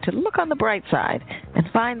 Ways to Look on the Bright Side and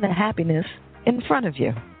Find the Happiness in Front of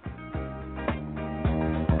You.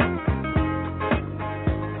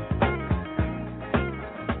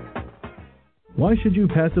 Why should you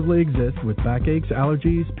passively exist with backaches,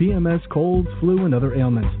 allergies, PMS, colds, flu, and other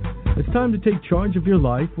ailments? It's time to take charge of your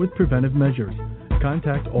life with preventive measures.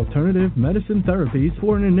 Contact Alternative Medicine Therapies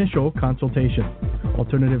for an initial consultation.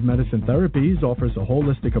 Alternative Medicine Therapies offers a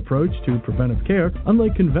holistic approach to preventive care,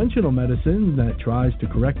 unlike conventional medicine that tries to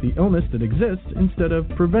correct the illness that exists instead of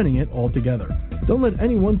preventing it altogether. Don't let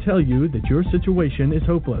anyone tell you that your situation is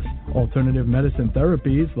hopeless. Alternative medicine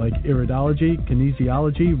therapies like iridology,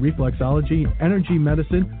 kinesiology, reflexology, energy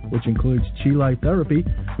medicine, which includes chi light therapy,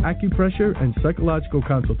 acupressure, and psychological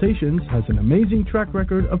consultations, has an amazing track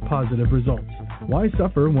record of positive results. Why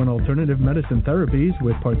suffer when Alternative Medicine Therapies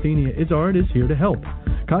with Parthenia Izzard is here to help?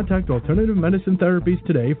 Contact Alternative Medicine Therapies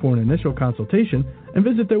today for an initial consultation and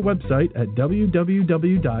visit their website at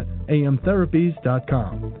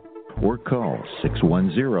www.amtherapies.com. or call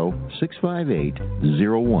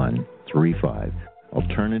 610-658-0135.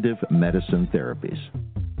 Alternative Medicine Therapies.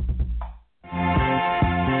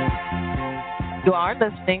 You are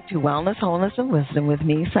listening to Wellness, Wholeness, and Wisdom with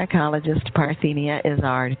me, Psychologist Parthenia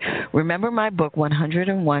Izzard. Remember my book,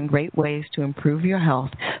 101 Great Ways to Improve Your Health.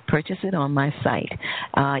 Purchase it on my site.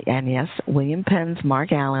 And yes, William Penn's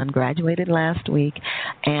Mark Allen graduated last week.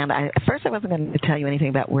 And at first I wasn't going to tell you anything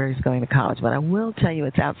about where he's going to college, but I will tell you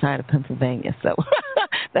it's outside of Pennsylvania. So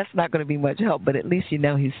that's not going to be much help, but at least you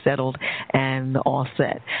know he's settled and all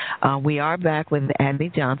set. We are back with Addie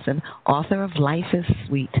Johnson, author of Life is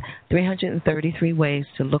Sweet, 333 Ways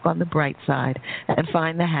to Look on the Bright Side and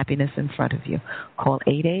Find the Happiness in Front of You. Call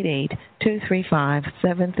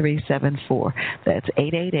 888-235-7374. That's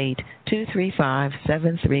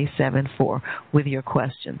 888-235-7374 with your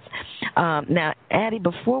questions. Now, Addie,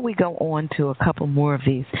 before we go on to a couple more of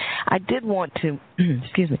these, I did want to,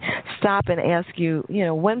 stop and ask you,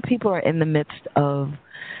 when people are in the midst of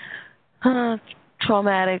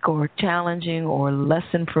traumatic or challenging or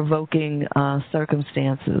lesson-provoking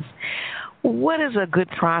circumstances, what is a good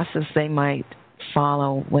process they might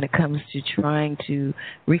follow when it comes to trying to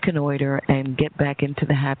reconnoiter and get back into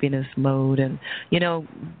the happiness mode and,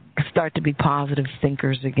 start to be positive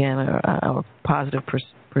thinkers again or positive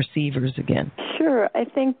perceivers again? Sure. I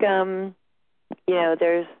think,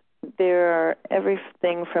 there are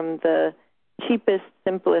everything from the cheapest,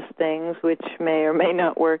 simplest things, which may or may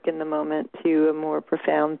not work in the moment, to a more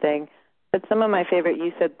profound thing. But some of my favorite,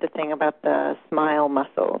 you said the thing about the smile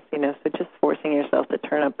muscles, so just forcing yourself to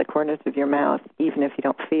turn up the corners of your mouth, even if you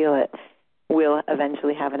don't feel it, will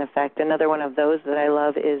eventually have an effect. Another one of those that I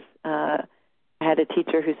love is I had a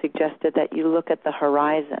teacher who suggested that you look at the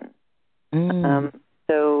horizon.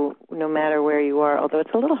 So no matter where you are, although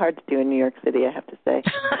it's a little hard to do in New York City, I have to say,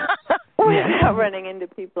 without running into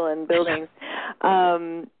people and buildings,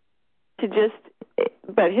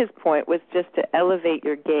 but his point was just to elevate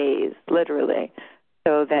your gaze, literally,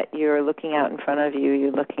 so that you're looking out in front of you,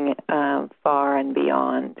 you're looking far and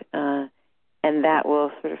beyond, and that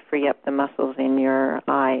will sort of free up the muscles in your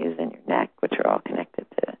eyes and your neck, which are all connected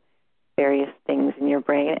to various things in your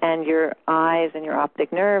brain. And your eyes and your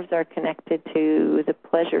optic nerves are connected to the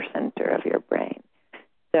pleasure center of your brain.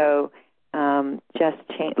 So just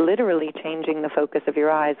literally changing the focus of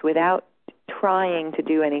your eyes without trying to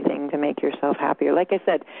do anything to make yourself happier. Like I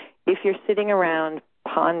said, if you're sitting around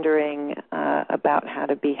pondering about how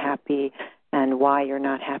to be happy and why you're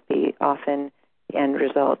not happy, often the end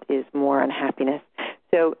result is more unhappiness.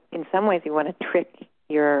 So in some ways you want to trick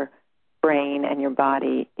your brain and your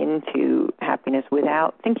body into happiness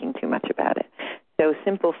without thinking too much about it. So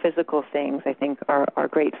simple physical things, I think, are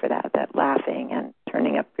great for that laughing and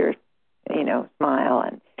turning up your, smile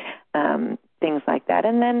and things like that.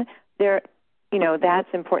 And then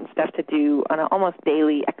that's important stuff to do on an almost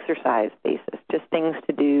daily exercise basis, just things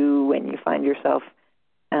to do when you find yourself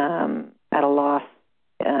at a loss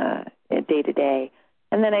day to day.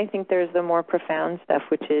 And then I think there's the more profound stuff,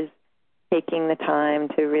 which is taking the time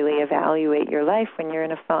to really evaluate your life when you're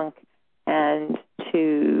in a funk and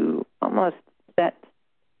to almost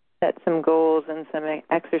set some goals and some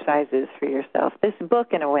exercises for yourself. This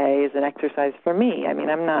book, in a way, is an exercise for me. I mean,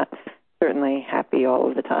 I'm not certainly happy all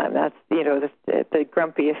of the time. That's, the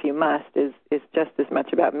grumpy if you must is just as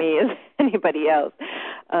much about me as anybody else.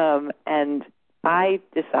 And I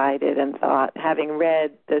decided and thought, having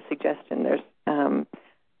read the suggestion, there's a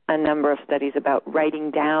number of studies about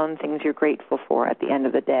writing down things you're grateful for at the end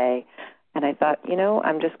of the day. And I thought,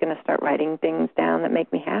 I'm just going to start writing things down that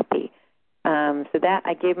make me happy. So that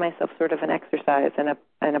I gave myself sort of an exercise and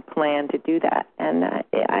a plan to do that. And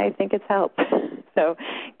I think it's helped. So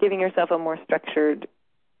giving yourself a more structured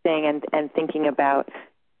thing and thinking about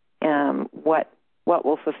what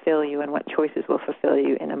will fulfill you and what choices will fulfill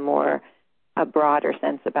you in a broader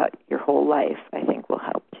sense about your whole life, I think will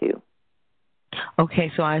help too. Okay,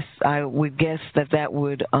 so I would guess that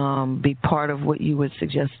would be part of what you would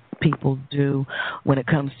suggest people do when it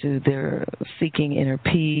comes to their seeking inner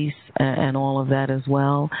peace and all of that as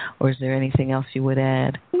well, or is there anything else you would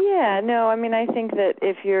add? Yeah, no, I mean, I think that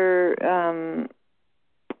if you're,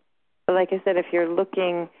 like I said, if you're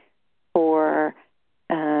looking for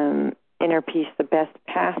inner peace, the best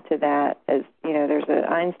path to that is, there's an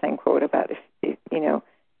Einstein quote about if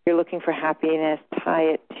you're looking for happiness, tie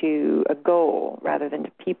it to a goal rather than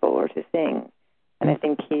to people or to things. And I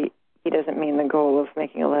think he doesn't mean the goal of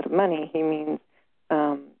making a lot of money. He means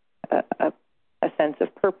a sense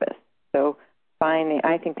of purpose. So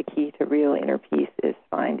I think the key to real inner peace is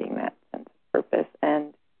finding that sense of purpose.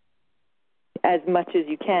 And as much as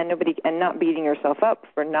you can, and not beating yourself up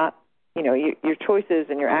for not your choices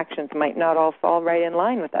and your actions might not all fall right in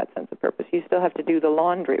line with that sense of purpose. You still have to do the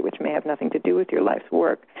laundry, which may have nothing to do with your life's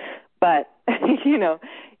work. But,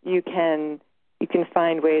 you can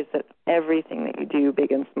find ways that everything that you do,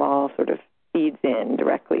 big and small, sort of feeds in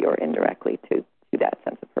directly or indirectly to that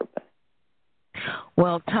sense of purpose.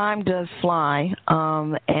 Well, time does fly,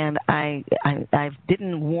 and I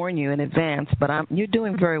didn't warn you in advance, but you're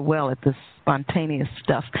doing very well at this spontaneous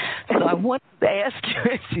stuff. So I want to ask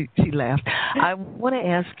you, she laughed, I want to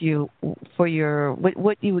ask you for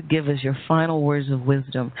what you would give as your final words of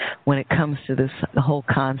wisdom when it comes to the whole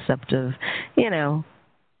concept of,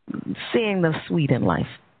 seeing the sweet in life.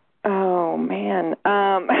 Oh, man.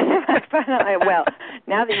 Well,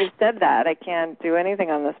 now that you've said that, I can't do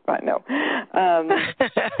anything on the spot. No.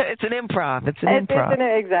 It's an improv.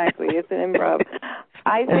 Exactly. It's an improv.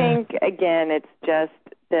 I think, again, it's just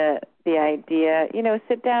the idea,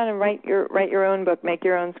 sit down and write your own book, make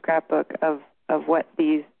your own scrapbook of what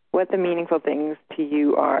the meaningful things to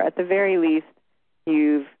you are. At the very least,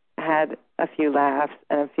 you've had a few laughs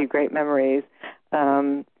and a few great memories.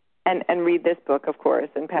 And read this book, of course,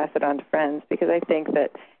 and pass it on to friends, because I think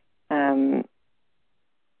that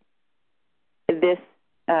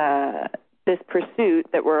this pursuit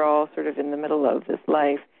that we're all sort of in the middle of, this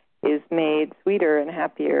life, is made sweeter and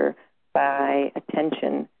happier by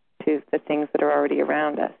attention to the things that are already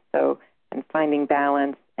around us. So, and finding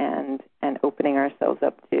balance and opening ourselves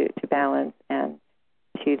up to balance and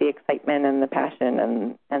to the excitement and the passion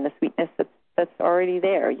and the sweetness that's already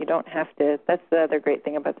there. You don't have to, that's the other great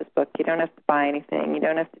thing about this book, you don't have to buy anything, you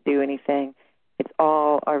don't have to do anything. It's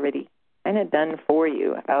all already kind of done for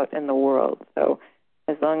you out in the world. So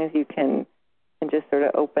as long as you can just sort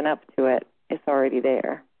of open up to it, it's already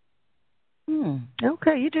there.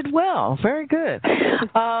 Okay, you did well. Very good.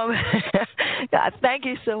 Thank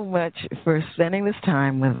you so much for spending this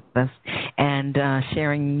time with us and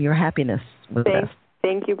sharing your happiness with us.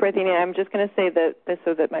 Thank you, Parthenia. I'm just going to say that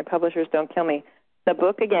so that my publishers don't kill me. The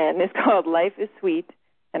book, again, is called Life is Sweet,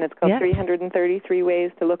 and it's called 333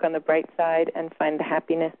 Ways to Look on the Bright Side and Find the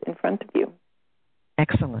Happiness in Front of You.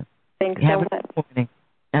 Excellent. Thanks so much. Have a good morning.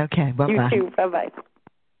 Okay, bye-bye. You too. Bye-bye.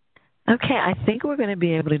 Okay, I think we're going to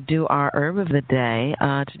be able to do our herb of the day.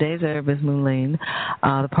 Today's herb is mullein.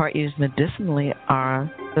 The part used medicinally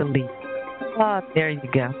are the leaves. There you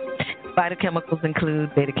go. Phytochemicals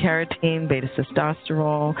include beta-carotene,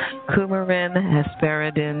 beta-sitosterol, coumarin,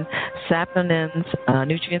 hesperidin, saponins.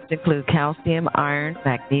 Nutrients include calcium, iron,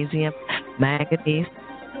 magnesium, manganese,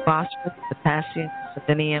 phosphorus, potassium,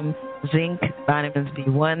 selenium, zinc, vitamins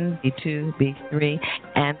B1, B2, B3,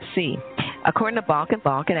 and C. According to Balk &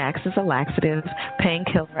 Balk, it acts as a laxative,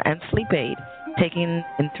 painkiller, and sleep aid. Taken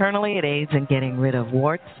internally, it aids in getting rid of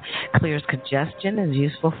warts, clears congestion, is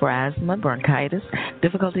useful for asthma, bronchitis,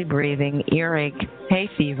 difficulty breathing, earache, hay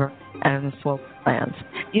fever, and swollen glands.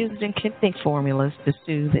 Used in kidney formulas to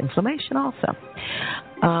soothe inflammation also.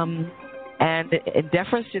 And in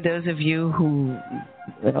deference to those of you who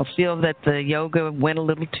feel that the yoga went a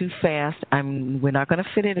little too fast, we're not going to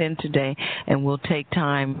fit it in today, and we'll take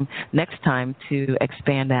time next time to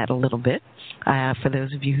expand that a little bit for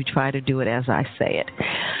those of you who try to do it as I say it.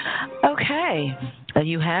 Okay,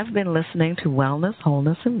 you have been listening to Wellness,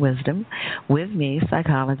 Wholeness, and Wisdom with me,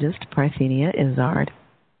 psychologist Parthenia Izzard.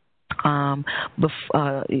 And,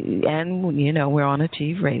 we're on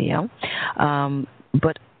Achieve Radio.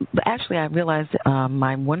 But actually, I realized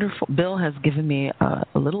my wonderful Bill has given me a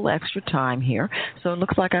little extra time here, so it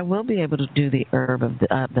looks like I will be able to do the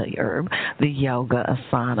yoga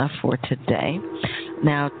asana for today.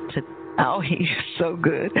 Now, he's so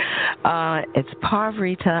good. It's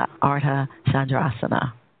Parvrita Ardha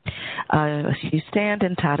Chandrasana. You stand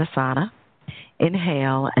in Tadasana.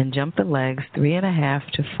 Inhale and jump the legs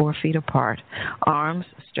 3.5 to 4 feet apart, arms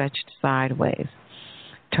stretched sideways.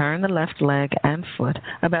 Turn the left leg and foot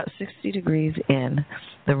about 60 degrees in,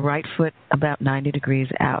 the right foot about 90 degrees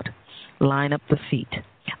out. Line up the feet.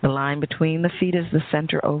 The line between the feet is the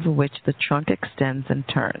center over which the trunk extends and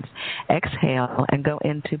turns. Exhale and go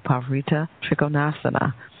into Parvrita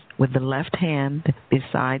Trikonasana with the left hand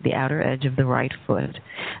beside the outer edge of the right foot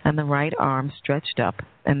and the right arm stretched up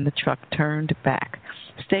and the trunk turned back.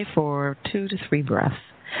 Stay for 2 to 3 breaths.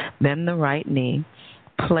 Bend the right knee.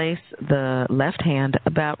 Place the left hand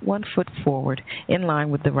about 1 foot forward in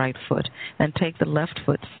line with the right foot and take the left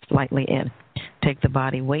foot slightly in. Take the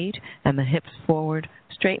body weight and the hips forward,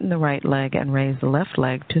 straighten the right leg and raise the left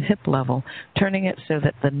leg to hip level, turning it so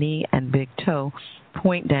that the knee and big toe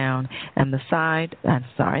point down and the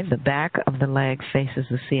back of the leg faces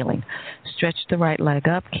the ceiling. Stretch the right leg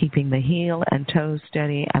up, keeping the heel and toes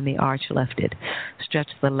steady and the arch lifted. Stretch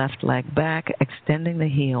the left leg back, extending the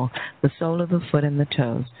heel, the sole of the foot and the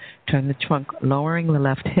toes. Turn the trunk, lowering the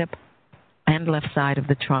left hip and left side of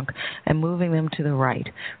the trunk and moving them to the right.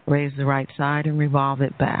 Raise the right side and revolve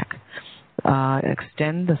it back.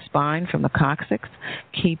 Extend the spine from the coccyx.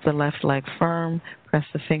 Keep the left leg firm. Press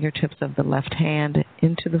the fingertips of the left hand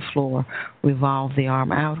into the floor. Revolve the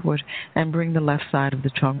arm outward and bring the left side of the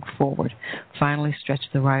trunk forward. Finally, stretch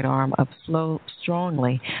the right arm up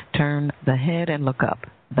strongly. Turn the head and look up.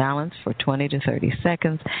 Balance for 20 to 30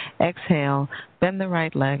 seconds. Exhale, bend the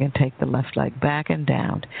right leg and take the left leg back and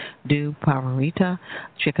down. Do Parthenia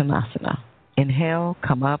Trikonasana. Inhale,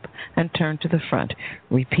 come up and turn to the front.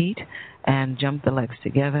 Repeat and jump the legs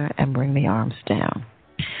together and bring the arms down.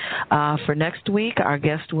 For next week, our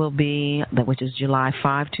guest will be, which is July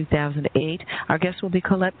 5, 2008, our guest will be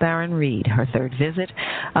Colette Baron Reed, her third visit,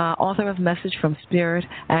 author of Message from Spirit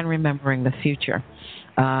and Remembering the Future.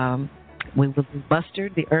 We will do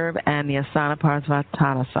mustard, the herb, and the asana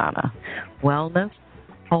parvattanasana. Wellness,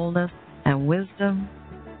 wholeness, and wisdom.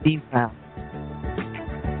 Be well.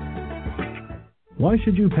 Why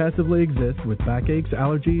should you passively exist with backaches,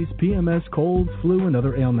 allergies, PMS, colds, flu, and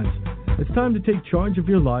other ailments? It's time to take charge of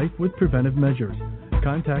your life with preventive measures.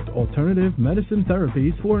 Contact Alternative Medicine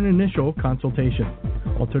Therapies for an initial consultation.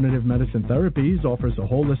 Alternative Medicine Therapies offers a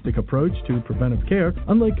holistic approach to preventive care,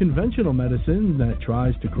 unlike conventional medicine that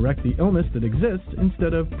tries to correct the illness that exists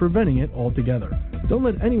instead of preventing it altogether. Don't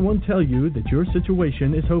let anyone tell you that your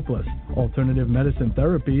situation is hopeless. Alternative medicine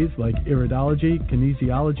therapies like iridology,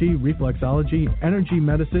 kinesiology, reflexology, energy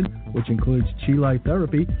medicine, which includes chi light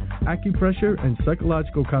therapy, acupressure, and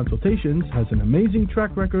psychological consultations, has an amazing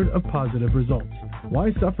track record of positive results.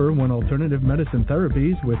 Why suffer when Alternative Medicine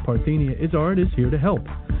Therapies with Parthenia Izzard is here to help?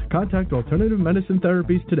 Contact Alternative Medicine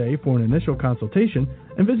Therapies today for an initial consultation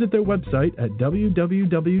and visit their website at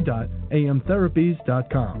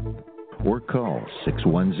www.amtherapies.com. Or call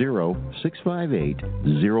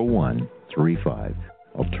 610-658-0135.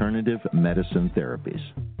 Alternative Medicine Therapies.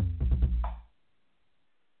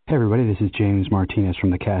 Hey everybody, this is James Martinez from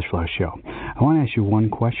the Cash Flow Show. I want to ask you one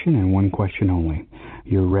question and one question only.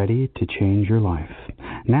 You're ready to change your life.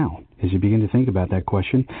 Now, as you begin to think about that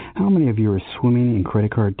question, how many of you are swimming in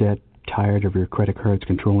credit card debt, tired of your credit cards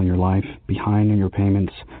controlling your life, behind on your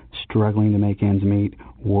payments, struggling to make ends meet,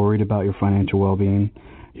 worried about your financial well-being?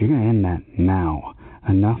 You're going to end that now.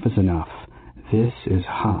 Enough is enough. This is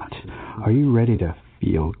hot. Are you ready to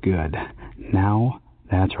feel good? Now?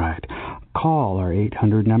 That's right. Call our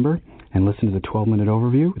 800 number and listen to the 12-minute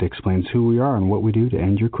overview. It explains who we are and what we do to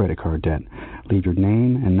end your credit card debt. Leave your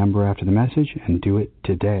name and number after the message and do it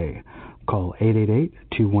today. Call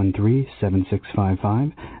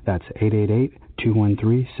 888-213-7655. That's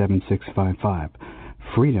 888-213-7655.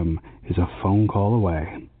 Freedom is a phone call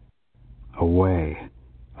away. Away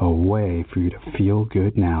for you to feel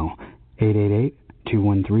good now.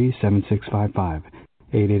 888-213-7655.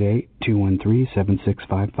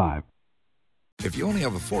 888-213-7655. If you only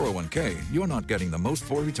have a 401k, you're not getting the most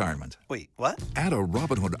for retirement. Wait, what? Add a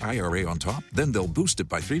Robinhood IRA on top, then they'll boost it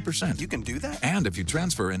by 3%. You can do that? And if you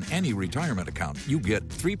transfer in any retirement account, you get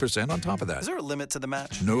 3% on top of that. Is there a limit to the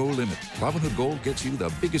match? No limit. Robinhood Gold gets you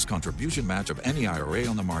the biggest contribution match of any IRA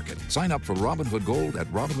on the market. Sign up for Robinhood Gold at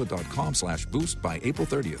Robinhood.com/boost by April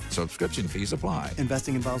 30th. Subscription fees apply.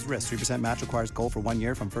 Investing involves risk. 3% match requires gold for 1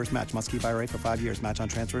 year from first match. Must keep IRA for 5 years. Match on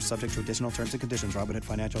transfers subject to additional terms and conditions. Robinhood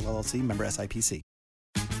Financial LLC, member SIPC.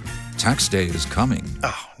 Tax day is coming.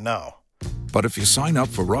 Oh, no. But if you sign up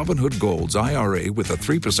for Robinhood Gold's IRA with a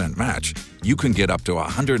 3% match, you can get up to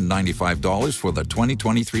 $195 for the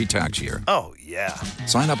 2023 tax year. Oh, yeah.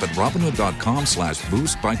 Sign up at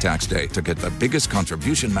Robinhood.com/boost by tax day to get the biggest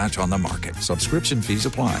contribution match on the market. Subscription fees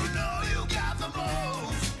apply.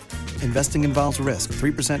 Investing involves risk.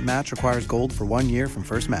 3% match requires gold for 1 year from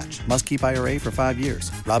first match. Must keep IRA for 5 years.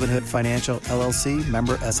 Robinhood Financial LLC,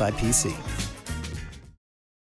 member SIPC.